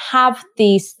don't have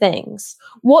these things,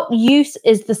 what use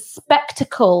is the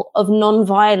spectacle of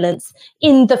nonviolence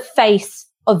in the face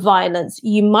of violence?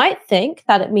 You might think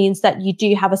that it means that you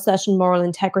do have a certain moral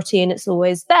integrity and it's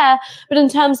always there, but in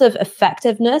terms of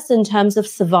effectiveness, in terms of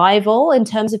survival, in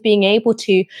terms of being able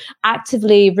to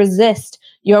actively resist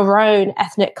your own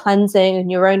ethnic cleansing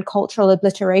and your own cultural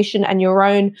obliteration and your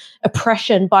own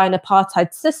oppression by an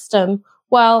apartheid system,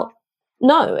 well,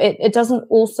 no, it doesn't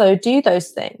also do those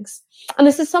things. And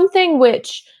this is something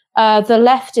which the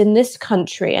left in this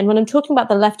country, and when I'm talking about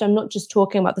the left, I'm not just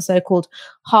talking about the so-called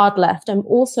hard left, I'm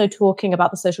also talking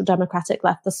about the social democratic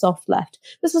left, the soft left.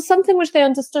 This was something which they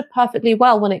understood perfectly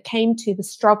well when it came to the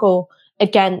struggle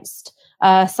against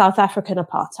South African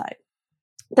apartheid.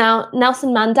 Now, Nelson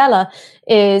Mandela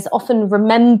is often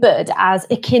remembered as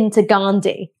akin to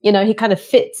Gandhi. You know, he kind of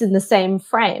fits in the same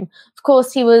frame. Of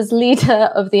course, he was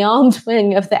leader of the armed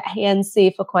wing of the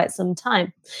ANC for quite some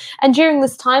time. And during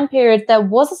this time period, there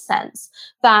was a sense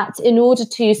that in order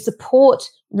to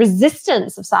support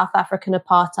resistance of South African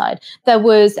apartheid. There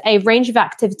was a range of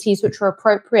activities which were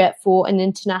appropriate for an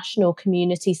international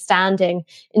community standing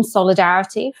in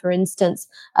solidarity. For instance,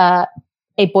 a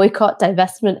boycott,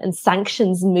 divestment and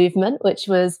sanctions movement, which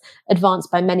was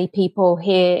advanced by many people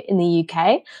here in the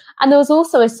UK. And there was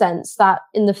also a sense that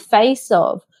in the face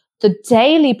of the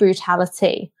daily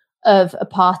brutality of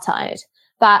apartheid,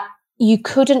 that you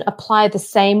couldn't apply the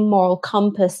same moral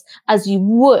compass as you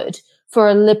would for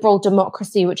a liberal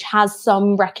democracy which has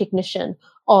some recognition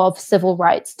of civil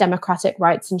rights, democratic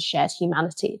rights, and shared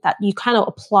humanity, that you cannot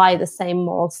apply the same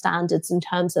moral standards in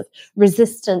terms of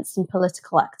resistance and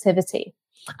political activity.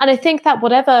 And I think that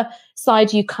whatever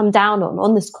side you come down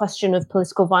on this question of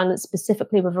political violence,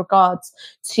 specifically with regards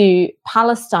to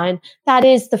Palestine, that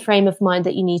is the frame of mind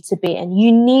that you need to be in.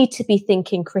 You need to be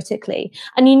thinking critically,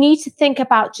 and you need to think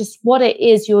about just what it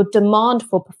is your demand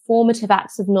for performative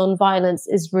acts of nonviolence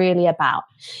is really about.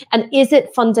 And is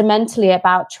it fundamentally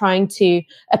about trying to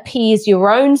appease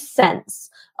your own sense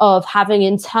of having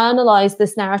internalized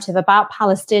this narrative about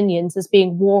Palestinians as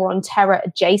being war on terror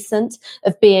adjacent,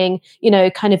 of being,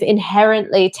 kind of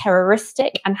inherently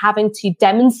terroristic and having to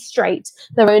demonstrate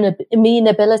their own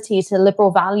amenability to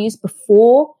liberal values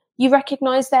before you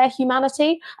recognize their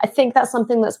humanity? I think that's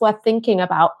something that's worth thinking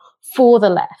about for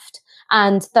the left.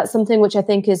 And that's something which I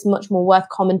think is much more worth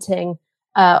commenting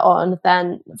on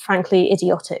than, frankly,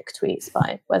 idiotic tweets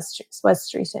by Wes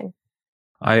Streeting.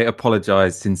 I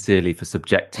apologize sincerely for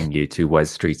subjecting you to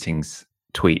Wes Streeting's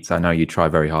tweets. I know you try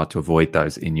very hard to avoid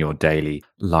those in your daily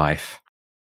life.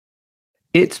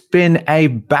 It's been a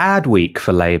bad week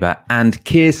for Labour and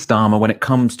Keir Starmer when it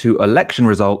comes to election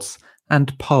results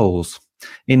and polls.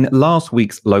 In last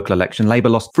week's local election, Labour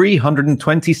lost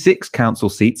 326 council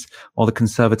seats, while the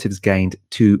Conservatives gained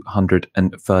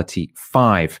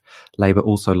 235. Labour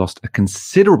also lost a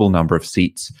considerable number of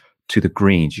seats to the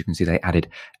Greens. You can see they added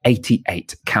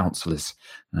 88 councillors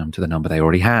to the number they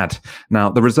already had. Now,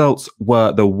 the results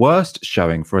were the worst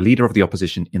showing for a leader of the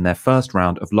opposition in their first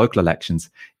round of local elections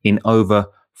in over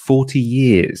 40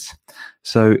 years.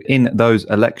 So in those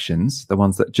elections, the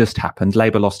ones that just happened,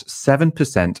 Labour lost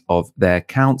 7% of their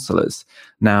councillors.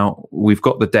 Now, we've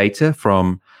got the data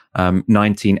from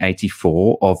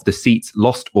 1984 of the seats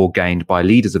lost or gained by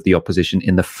leaders of the opposition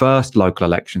in the first local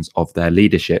elections of their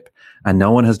leadership. And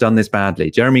no one has done this badly.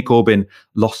 Jeremy Corbyn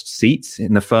lost seats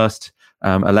in the first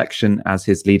election as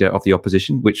his leader of the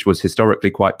opposition, which was historically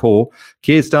quite poor.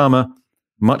 Keir Starmer,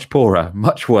 much poorer,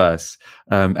 much worse.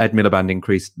 Ed Miliband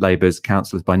increased Labour's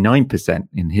councillors by 9%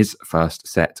 in his first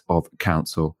set of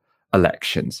council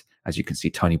elections. As you can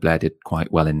see, Tony Blair did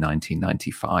quite well in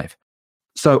 1995.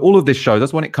 So all of this shows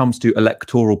us when it comes to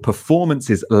electoral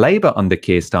performances, Labour under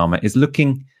Keir Starmer is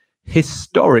looking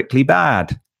historically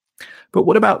bad. But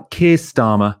what about Keir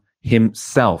Starmer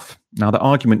himself? Now, the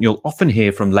argument you'll often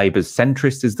hear from Labour's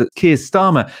centrists is that Keir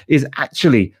Starmer is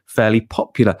actually fairly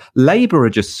popular. Labour are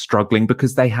just struggling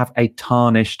because they have a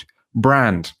tarnished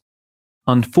brand.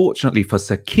 Unfortunately for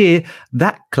Sir Keir,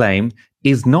 that claim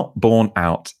is not borne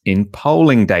out in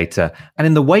polling data. And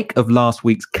in the wake of last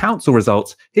week's council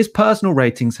results, his personal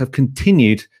ratings have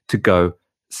continued to go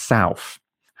south.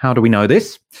 How do we know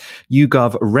this?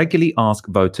 YouGov regularly asks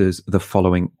voters the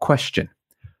following question.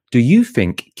 Do you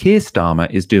think Keir Starmer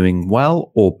is doing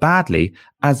well or badly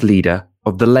as leader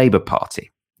of the Labour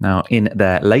Party? Now, in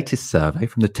their latest survey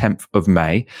from the 10th of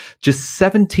May, just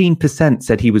 17%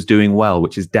 said he was doing well,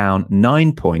 which is down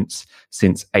 9 points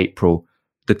since April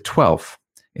the 12th.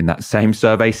 In that same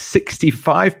survey,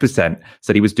 65%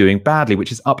 said he was doing badly,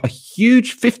 which is up a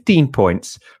huge 15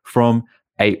 points from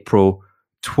April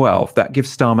 12th. That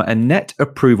gives Starmer a net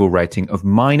approval rating of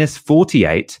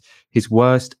 -48, his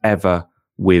worst ever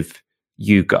with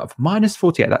YouGov.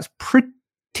 -48, that's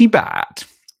pretty bad.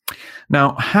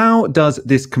 Now, how does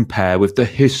this compare with the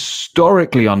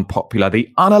historically unpopular, the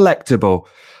unelectable,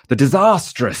 the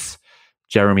disastrous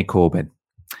Jeremy Corbyn?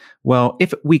 Well,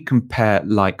 if we compare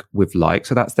like with like,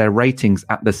 so that's their ratings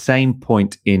at the same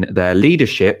point in their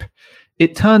leadership,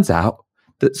 it turns out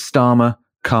that Starmer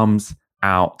comes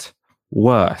out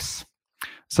worse.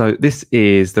 So this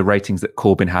is the ratings that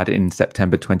Corbyn had in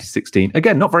September 2016.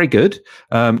 Again, not very good.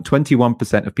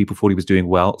 21% of people thought he was doing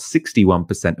well.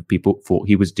 61% of people thought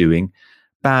he was doing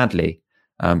badly.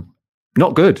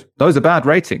 Not good. Those are bad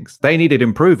ratings. They needed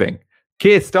improving.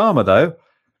 Keir Starmer, though,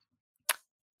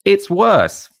 it's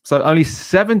worse. So only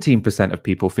 17% of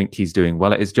people think he's doing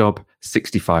well at his job.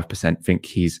 65% think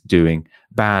he's doing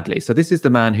badly. So this is the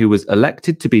man who was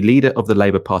elected to be leader of the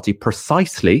Labour Party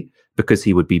precisely because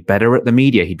he would be better at the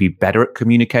media. He'd be better at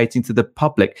communicating to the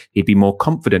public. He'd be more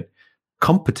confident,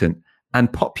 competent,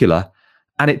 and popular.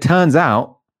 And it turns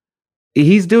out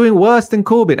he's doing worse than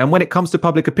Corbyn. And when it comes to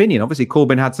public opinion, obviously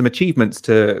Corbyn had some achievements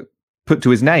to put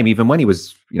to his name, even when he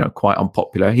was, quite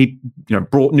unpopular. He,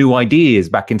 brought new ideas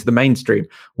back into the mainstream.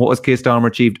 What has Keir Starmer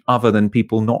achieved other than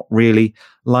people not really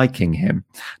liking him?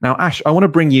 Now, Ash, I want to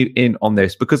bring you in on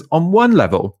this because on one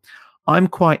level, I'm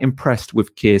quite impressed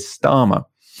with Keir Starmer.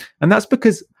 And that's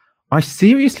because I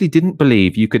seriously didn't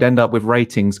believe you could end up with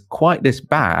ratings quite this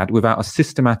bad without a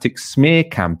systematic smear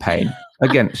campaign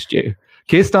against you.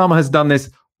 Keir Starmer has done this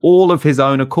all of his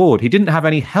own accord. He didn't have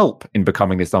any help in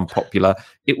becoming this unpopular.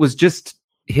 It was just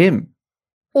him.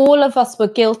 All of us were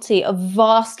guilty of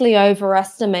vastly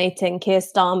overestimating Keir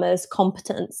Starmer's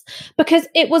competence because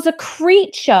it was a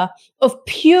creature of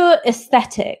pure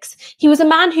aesthetics. He was a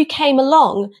man who came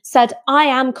along, said, I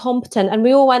am competent. And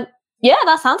we all went, yeah,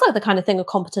 that sounds like the kind of thing a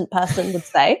competent person would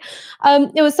say.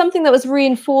 It was something that was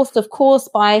reinforced, of course,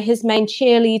 by his main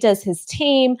cheerleaders, his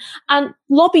team, and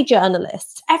lobby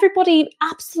journalists. Everybody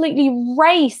absolutely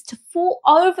raced to fall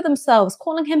over themselves,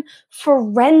 calling him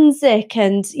forensic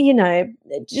and,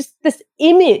 just this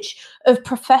image of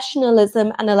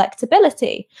professionalism and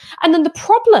electability. And then the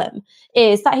problem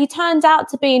is that he turned out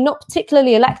to be not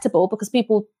particularly electable because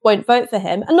people won't vote for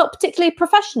him, and not particularly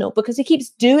professional because he keeps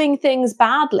doing things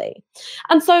badly.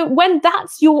 And so when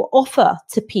that's your offer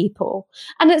to people,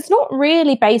 and it's not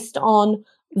really based on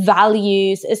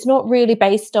values, it's not really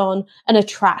based on an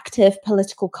attractive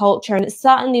political culture, and it's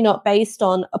certainly not based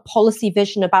on a policy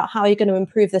vision about how you're going to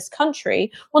improve this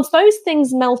country, once those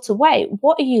things melt away,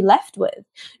 what are you left with?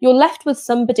 You're left with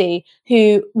somebody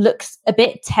who looks a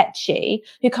bit tetchy,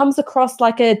 who comes across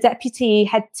like a deputy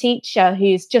head teacher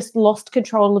who's just lost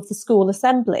control of the school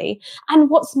assembly, and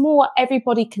what's more,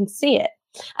 everybody can see it.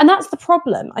 And that's the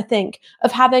problem, I think,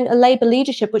 of having a Labour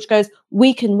leadership which goes,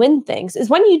 we can win things, is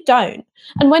when you don't.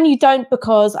 And when you don't,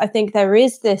 because I think there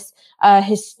is this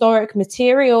historic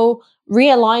material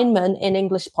realignment in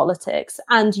English politics,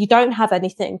 and you don't have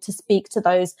anything to speak to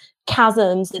those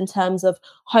chasms in terms of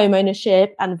home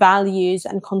ownership and values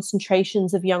and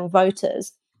concentrations of young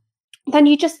voters, then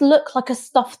you just look like a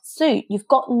stuffed suit. You've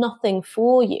got nothing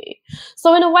for you.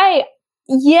 So in a way,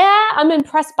 yeah, I'm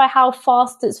impressed by how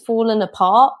fast it's fallen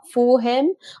apart for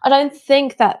him. I don't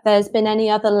think that there's been any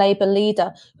other Labour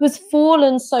leader who has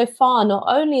fallen so far, not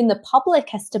only in the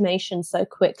public estimation so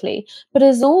quickly, but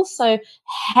has also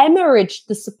hemorrhaged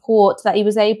the support that he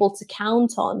was able to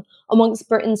count on amongst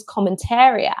Britain's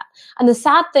commentariat. And the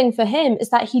sad thing for him is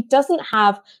that he doesn't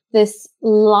have this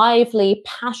lively,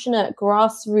 passionate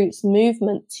grassroots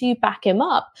movement to back him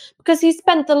up, because he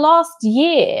spent the last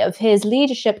year of his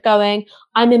leadership going,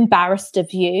 I'm embarrassed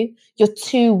of you. You're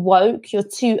too woke. You're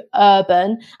too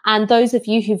urban. And those of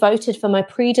you who voted for my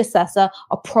predecessor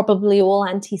are probably all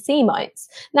anti-Semites.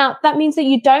 Now, that means that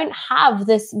you don't have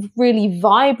this really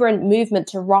vibrant movement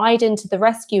to ride into the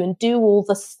rescue and do all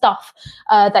the stuff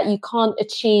that you can't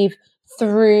achieve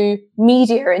through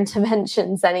media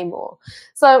interventions anymore.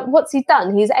 So what's he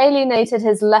done? He's alienated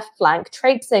his left flank,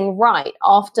 traipsing right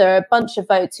after a bunch of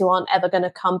votes who aren't ever going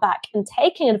to come back, and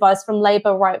taking advice from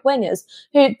Labour right-wingers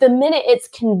who, the minute it's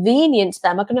convenient to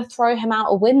them, are going to throw him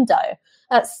out a window.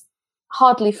 That's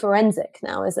hardly forensic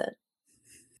now, is it?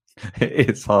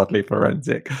 It's hardly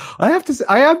forensic. I have to say,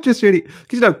 I am just really,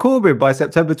 because, Corbyn, by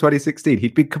September 2016,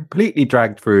 he'd been completely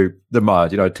dragged through the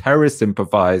mud, terrorist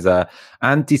sympathiser,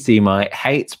 anti-Semite,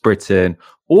 hates Britain.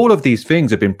 All of these things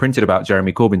have been printed about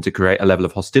Jeremy Corbyn to create a level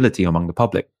of hostility among the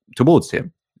public towards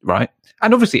him, right?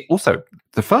 And obviously, also,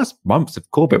 the first months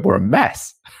of Corbyn were a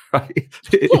mess, right?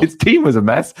 His team was a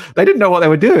mess. They didn't know what they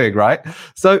were doing, right?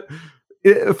 So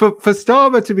for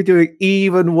Starmer to be doing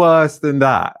even worse than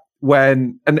that,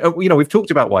 we've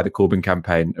talked about why the Corbyn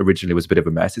campaign originally was a bit of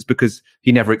a mess. It's because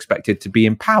he never expected to be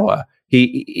in power.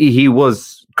 He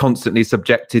was constantly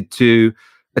subjected to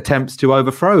attempts to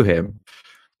overthrow him.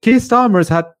 Keir Starmer has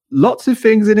had lots of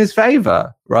things in his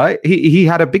favour, right? He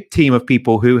had a big team of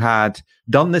people who had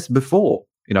done this before.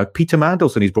 Peter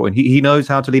Mandelson he's brought in. He knows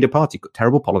how to lead a party. Got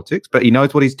terrible politics, but he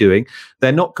knows what he's doing.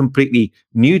 They're not completely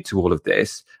new to all of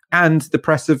this. And the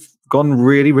press have gone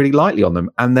really, really lightly on them.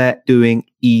 And they're doing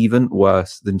even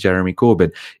worse than Jeremy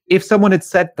Corbyn. If someone had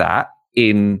said that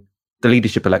in the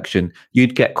leadership election,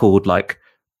 you'd get called like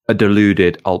a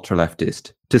deluded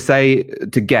ultra-leftist.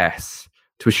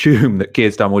 To assume that Keir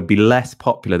Starmer would be less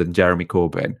popular than Jeremy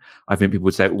Corbyn, I think people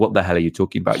would say, what the hell are you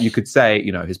talking about? You could say,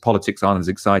 his politics aren't as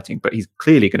exciting, but he's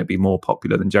clearly going to be more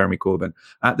popular than Jeremy Corbyn.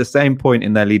 At the same point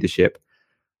in their leadership,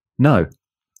 no.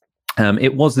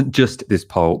 It wasn't just this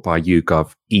poll by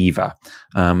YouGov either.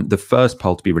 The first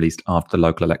poll to be released after the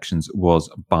local elections was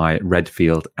by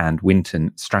Redfield and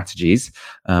Winton Strategies.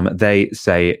 They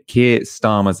say Keir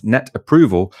Starmer's net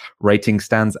approval rating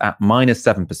stands at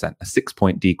 -7%, a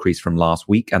 6-point decrease from last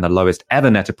week, and the lowest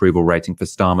ever net approval rating for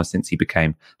Starmer since he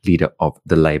became leader of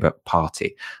the Labour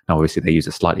Party. Now, obviously, they use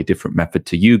a slightly different method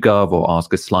to YouGov or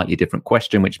ask a slightly different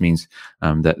question, which means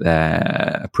that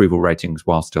their approval ratings,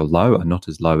 while still low, are not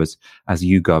as low as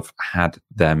YouGov had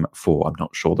them for. I'm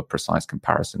not sure the precise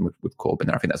comparison with Corbyn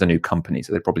there. I think that's a new company,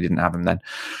 so they probably didn't have him then.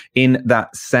 In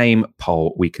that same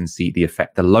poll, we can see the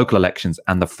effect the local elections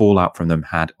and the fallout from them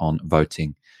had on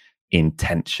voting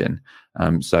intention.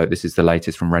 So this is the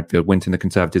latest from Redfield Winton. The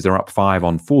Conservatives are up 5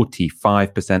 on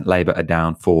 45%. Labour are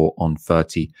down 4 on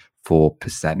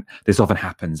 34%. This often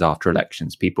happens after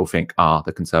elections. People think,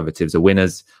 the Conservatives are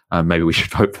winners. Maybe we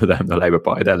should vote for them. The Labour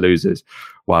Party, they're losers.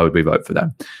 Why would we vote for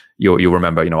them? You'll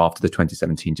remember, after the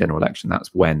 2017 general election,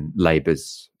 that's when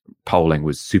Labour's polling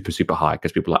was super, super high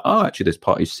because people are like, actually, this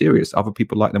party's serious. Other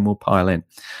people like them will pile in.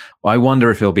 I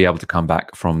wonder if he'll be able to come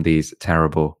back from these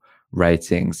terrible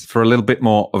ratings. For a little bit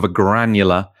more of a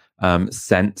granular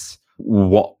sense,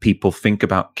 what people think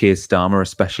about Keir Starmer,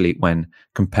 especially when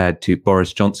compared to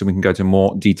Boris Johnson, we can go to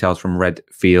more details from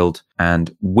Redfield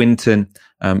and Winton.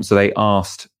 So they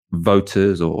asked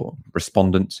voters or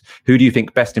respondents, who do you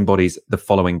think best embodies the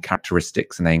following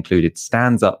characteristics? And they included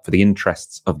stands up for the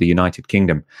interests of the United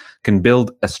Kingdom, can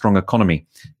build a strong economy,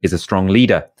 is a strong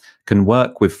leader, can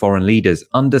work with foreign leaders,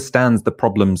 understands the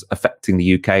problems affecting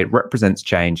the UK, represents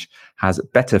change, has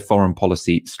better foreign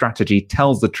policy strategy,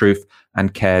 tells the truth,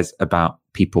 and cares about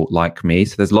people like me.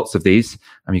 So there's lots of these,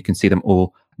 and you can see them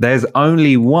all. There's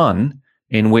only one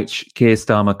in which Keir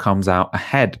Starmer comes out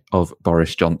ahead of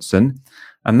Boris Johnson,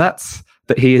 and that's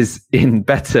that he is in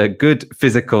better good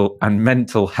physical and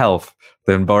mental health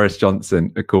than Boris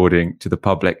Johnson, according to the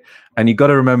public. And you've got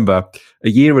to remember, a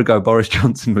year ago, Boris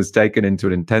Johnson was taken into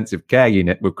an intensive care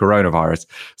unit with coronavirus.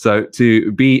 So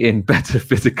to be in better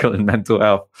physical and mental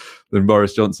health than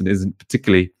Boris Johnson isn't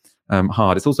particularly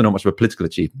hard. It's also not much of a political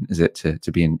achievement, is it,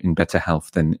 to be in better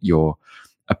health than your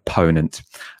opponent.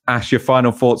 Ash, your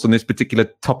final thoughts on this particular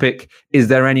topic. Is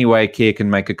there any way Keir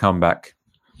can make a comeback?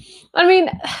 I mean,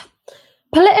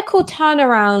 political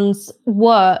turnarounds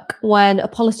work when a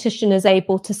politician is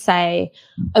able to say,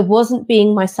 I wasn't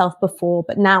being myself before,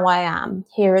 but now I am.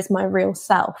 Here is my real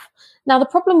self. Now, the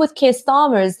problem with Keir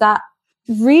Starmer is that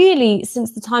really,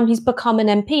 since the time he's become an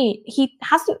MP, he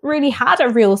hasn't really had a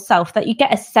real self that you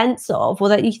get a sense of or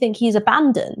that you think he's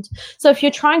abandoned. So if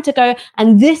you're trying to go,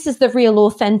 and this is the real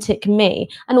authentic me,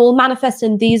 and it will manifest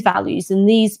in these values and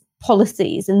these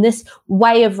policies and this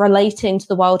way of relating to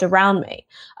the world around me,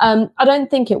 I don't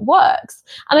think it works.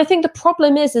 And I think the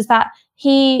problem is that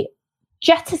he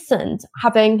jettisoned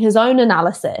having his own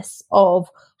analysis of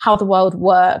how the world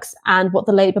works and what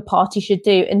the Labour Party should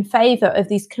do in favour of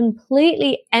these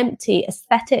completely empty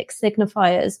aesthetic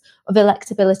signifiers of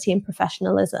electability and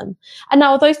professionalism. And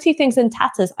now those two things in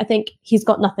tatters, I think he's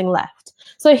got nothing left.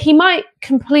 So he might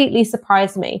completely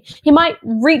surprise me. He might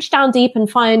reach down deep and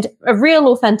find a real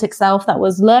authentic self that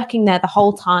was lurking there the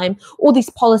whole time, all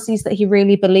these policies that he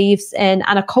really believes in,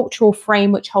 and a cultural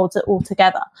frame which holds it all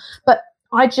together. But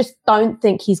I just don't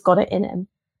think he's got it in him.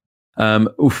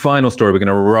 Final story. We're going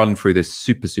to run through this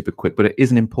super, super quick, but it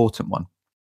is an important one.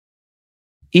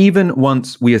 Even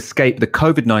once we escape the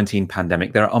COVID-19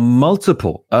 pandemic, there are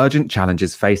multiple urgent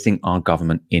challenges facing our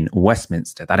government in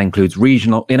Westminster. That includes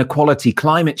regional inequality,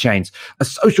 climate change, a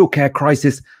social care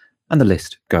crisis, and the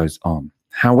list goes on.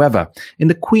 However, in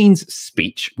the Queen's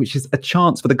speech, which is a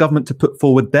chance for the government to put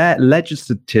forward their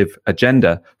legislative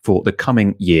agenda for the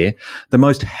coming year, the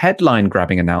most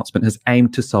headline-grabbing announcement has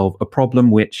aimed to solve a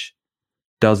problem which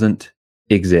doesn't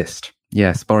exist.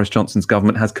 Yes, Boris Johnson's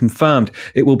government has confirmed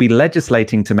it will be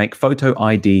legislating to make photo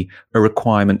ID a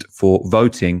requirement for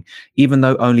voting, even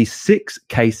though only 6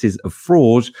 cases of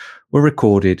fraud were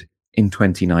recorded in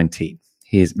 2019.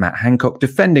 Here's Matt Hancock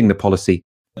defending the policy.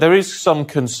 There is some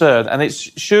concern, and it's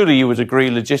surely you would agree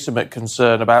legitimate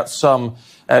concern about some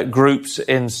groups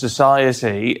in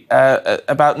society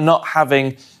about not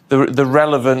having the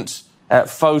relevant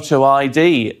photo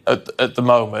ID at the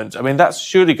moment. I mean, that's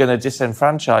surely going to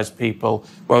disenfranchise people,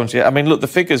 won't it? I mean, look, the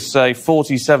figures say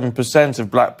 47%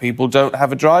 of black people don't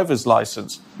have a driver's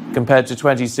licence compared to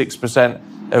 26%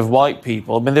 of white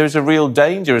people. I mean, there is a real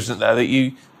danger, isn't there, that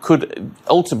you could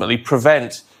ultimately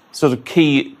prevent sort of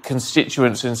key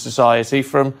constituents in society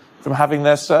from having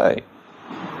their say.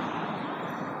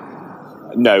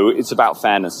 No, it's about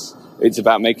fairness. It's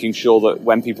about making sure that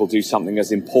when people do something as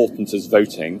important as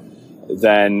voting,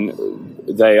 then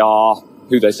they are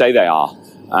who they say they are.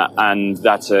 and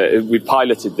that we've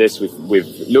piloted this. We've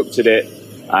looked at it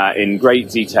in great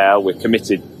detail. We're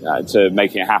committed to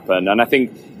making it happen. And I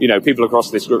think, people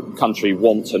across this country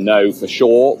want to know for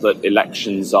sure that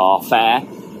elections are fair.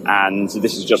 And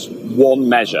this is just one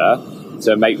measure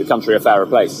to make the country a fairer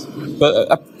place.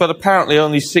 But apparently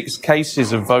only 6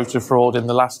 cases of voter fraud in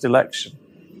the last election.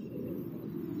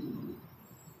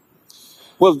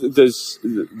 Well,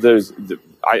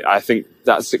 I think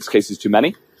that's 6 cases too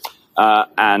many.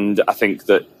 And I think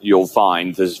that you'll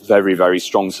find there's very, very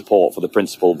strong support for the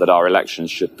principle that our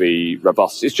elections should be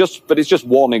robust. It's just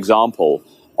one example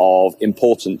of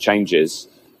important changes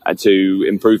to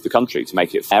improve the country, to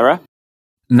make it fairer.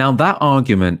 Now, that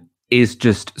argument is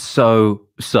just so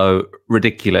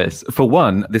ridiculous. For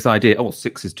one, this idea,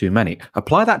 6 is too many.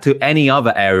 Apply that to any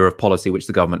other area of policy which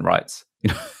the government writes.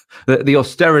 The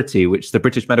austerity, which the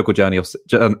British Medical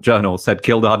Journal said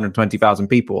killed 120,000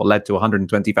 people or led to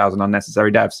 120,000 unnecessary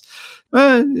deaths.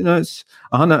 It's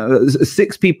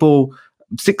 6 people.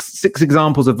 Six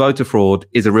examples of voter fraud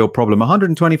is a real problem.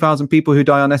 120,000 people who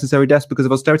die unnecessary deaths because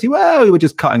of austerity. Well, we were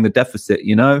just cutting the deficit,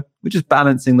 we're just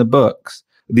balancing the books.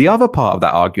 The other part of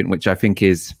that argument, which I think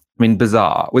is,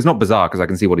 bizarre. Well, it's not bizarre because I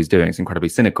can see what he's doing. It's incredibly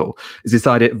cynical. Is this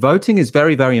idea voting is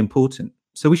very, very important.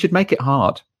 So we should make it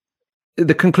hard.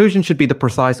 The conclusion should be the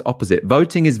precise opposite.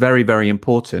 Voting is very, very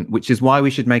important, which is why we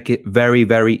should make it very,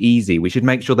 very easy. We should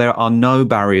make sure there are no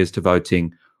barriers to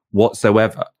voting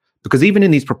whatsoever. Because even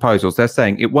in these proposals, they're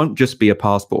saying it won't just be a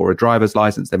passport or a driver's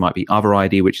license. There might be other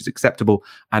ID, which is acceptable.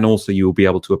 And also you will be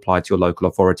able to apply to your local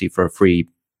authority for a free,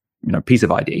 piece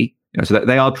of ID. So that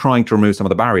they are trying to remove some of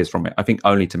the barriers from it, I think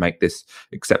only to make this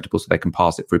acceptable so they can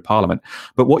pass it through Parliament.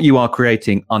 But what you are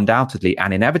creating undoubtedly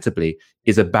and inevitably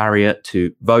is a barrier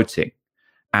to voting.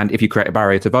 And if you create a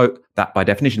barrier to vote, that by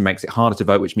definition makes it harder to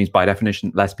vote, which means by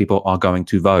definition, less people are going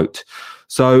to vote.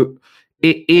 So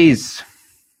it is,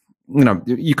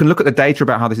 you can look at the data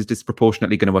about how this is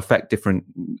disproportionately going to affect different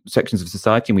sections of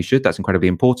society, and we should. That's incredibly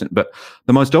important. But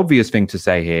the most obvious thing to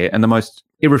say here, and the most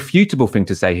irrefutable thing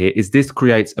to say here, is this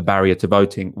creates a barrier to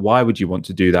voting. Why would you want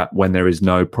to do that when there is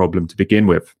no problem to begin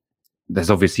with? There's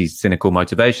obviously cynical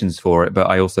motivations for it, but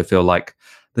I also feel like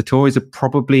the Tories are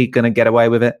probably going to get away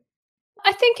with it.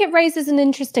 I think it raises an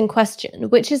interesting question,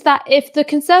 which is that if the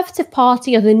Conservative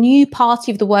Party are the new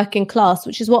party of the working class,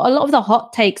 which is what a lot of the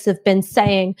hot takes have been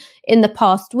saying in the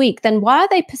past week, then why are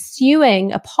they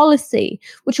pursuing a policy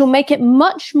which will make it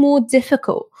much more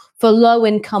difficult for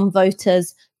low-income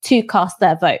voters to cast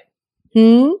their vote?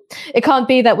 It can't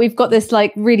be that we've got this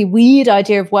really weird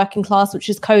idea of working class, which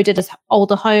is coded as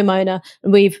older homeowner,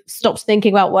 and we've stopped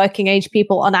thinking about working age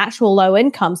people on actual low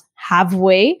incomes, have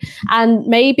we? And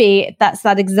maybe that's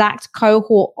that exact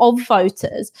cohort of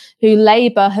voters who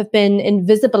Labour have been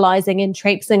invisibilizing and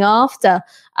traipsing after,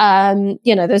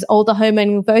 those older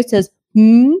homeowning voters.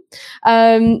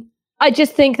 I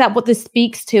just think that what this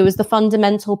speaks to is the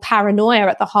fundamental paranoia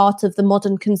at the heart of the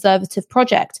modern Conservative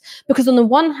project. Because on the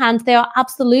one hand, they are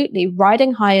absolutely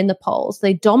riding high in the polls.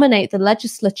 They dominate the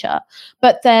legislature,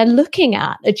 but they're looking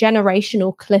at a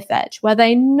generational cliff edge where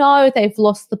they know they've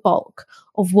lost the bulk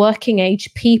of working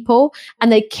age people,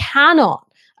 and they cannot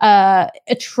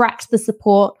attract the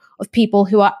support of people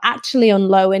who are actually on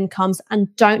low incomes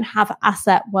and don't have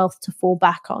asset wealth to fall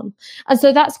back on. And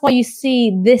so that's why you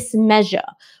see this measure,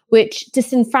 which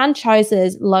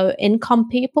disenfranchises low income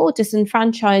people,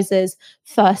 disenfranchises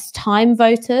first time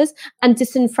voters, and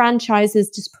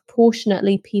disenfranchises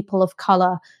disproportionately people of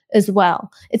color as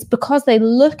well. It's because they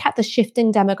look at the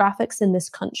shifting demographics in this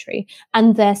country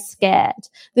and they're scared.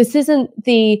 This isn't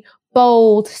the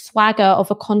bold swagger of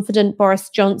a confident Boris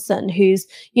Johnson who's,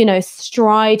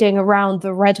 striding around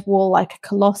the red wall like a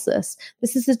colossus.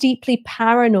 This is a deeply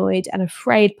paranoid and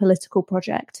afraid political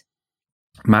project.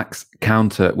 Max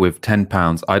counter with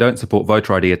 £10. I don't support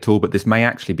voter ID at all, but this may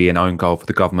actually be an own goal for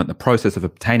the government. The process of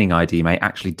obtaining ID may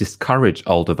actually discourage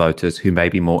older voters who may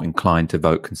be more inclined to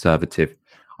vote Conservative.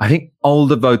 I think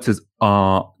older voters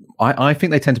I think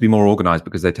they tend to be more organized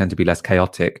because they tend to be less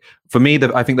chaotic. For me,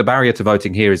 I think the barrier to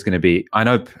voting here is going to be,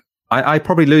 I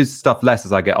probably lose stuff less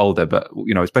as I get older, but,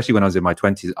 especially when I was in my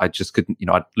 20s, I just couldn't,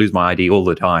 I'd lose my ID all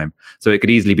the time. So it could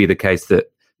easily be the case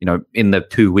that, in the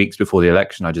 2 weeks before the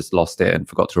election, I just lost it and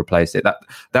forgot to replace it.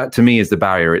 That to me is the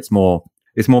barrier. It's more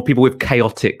people with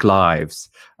chaotic lives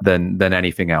than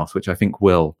anything else, which I think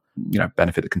will,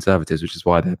 benefit the Conservatives, which is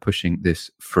why they're pushing this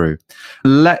through.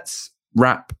 Let's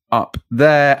wrap up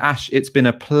there. Ash, it's been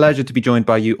a pleasure to be joined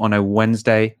by you on a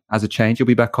Wednesday as a change. You'll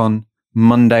be back on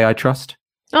Monday, I trust.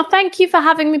 Oh, thank you for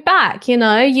having me back.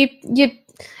 You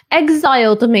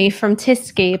exiled me from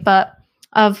Tisky, but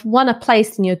I've won a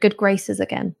place in your good graces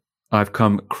again. I've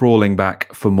come crawling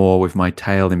back for more with my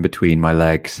tail in between my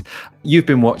legs. You've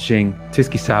been watching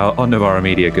Tizki Sal on Novara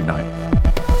Media. Good night.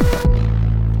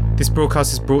 This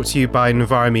broadcast is brought to you by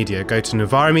Novara Media. Go to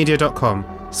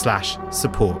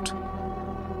novaramedia.com/support.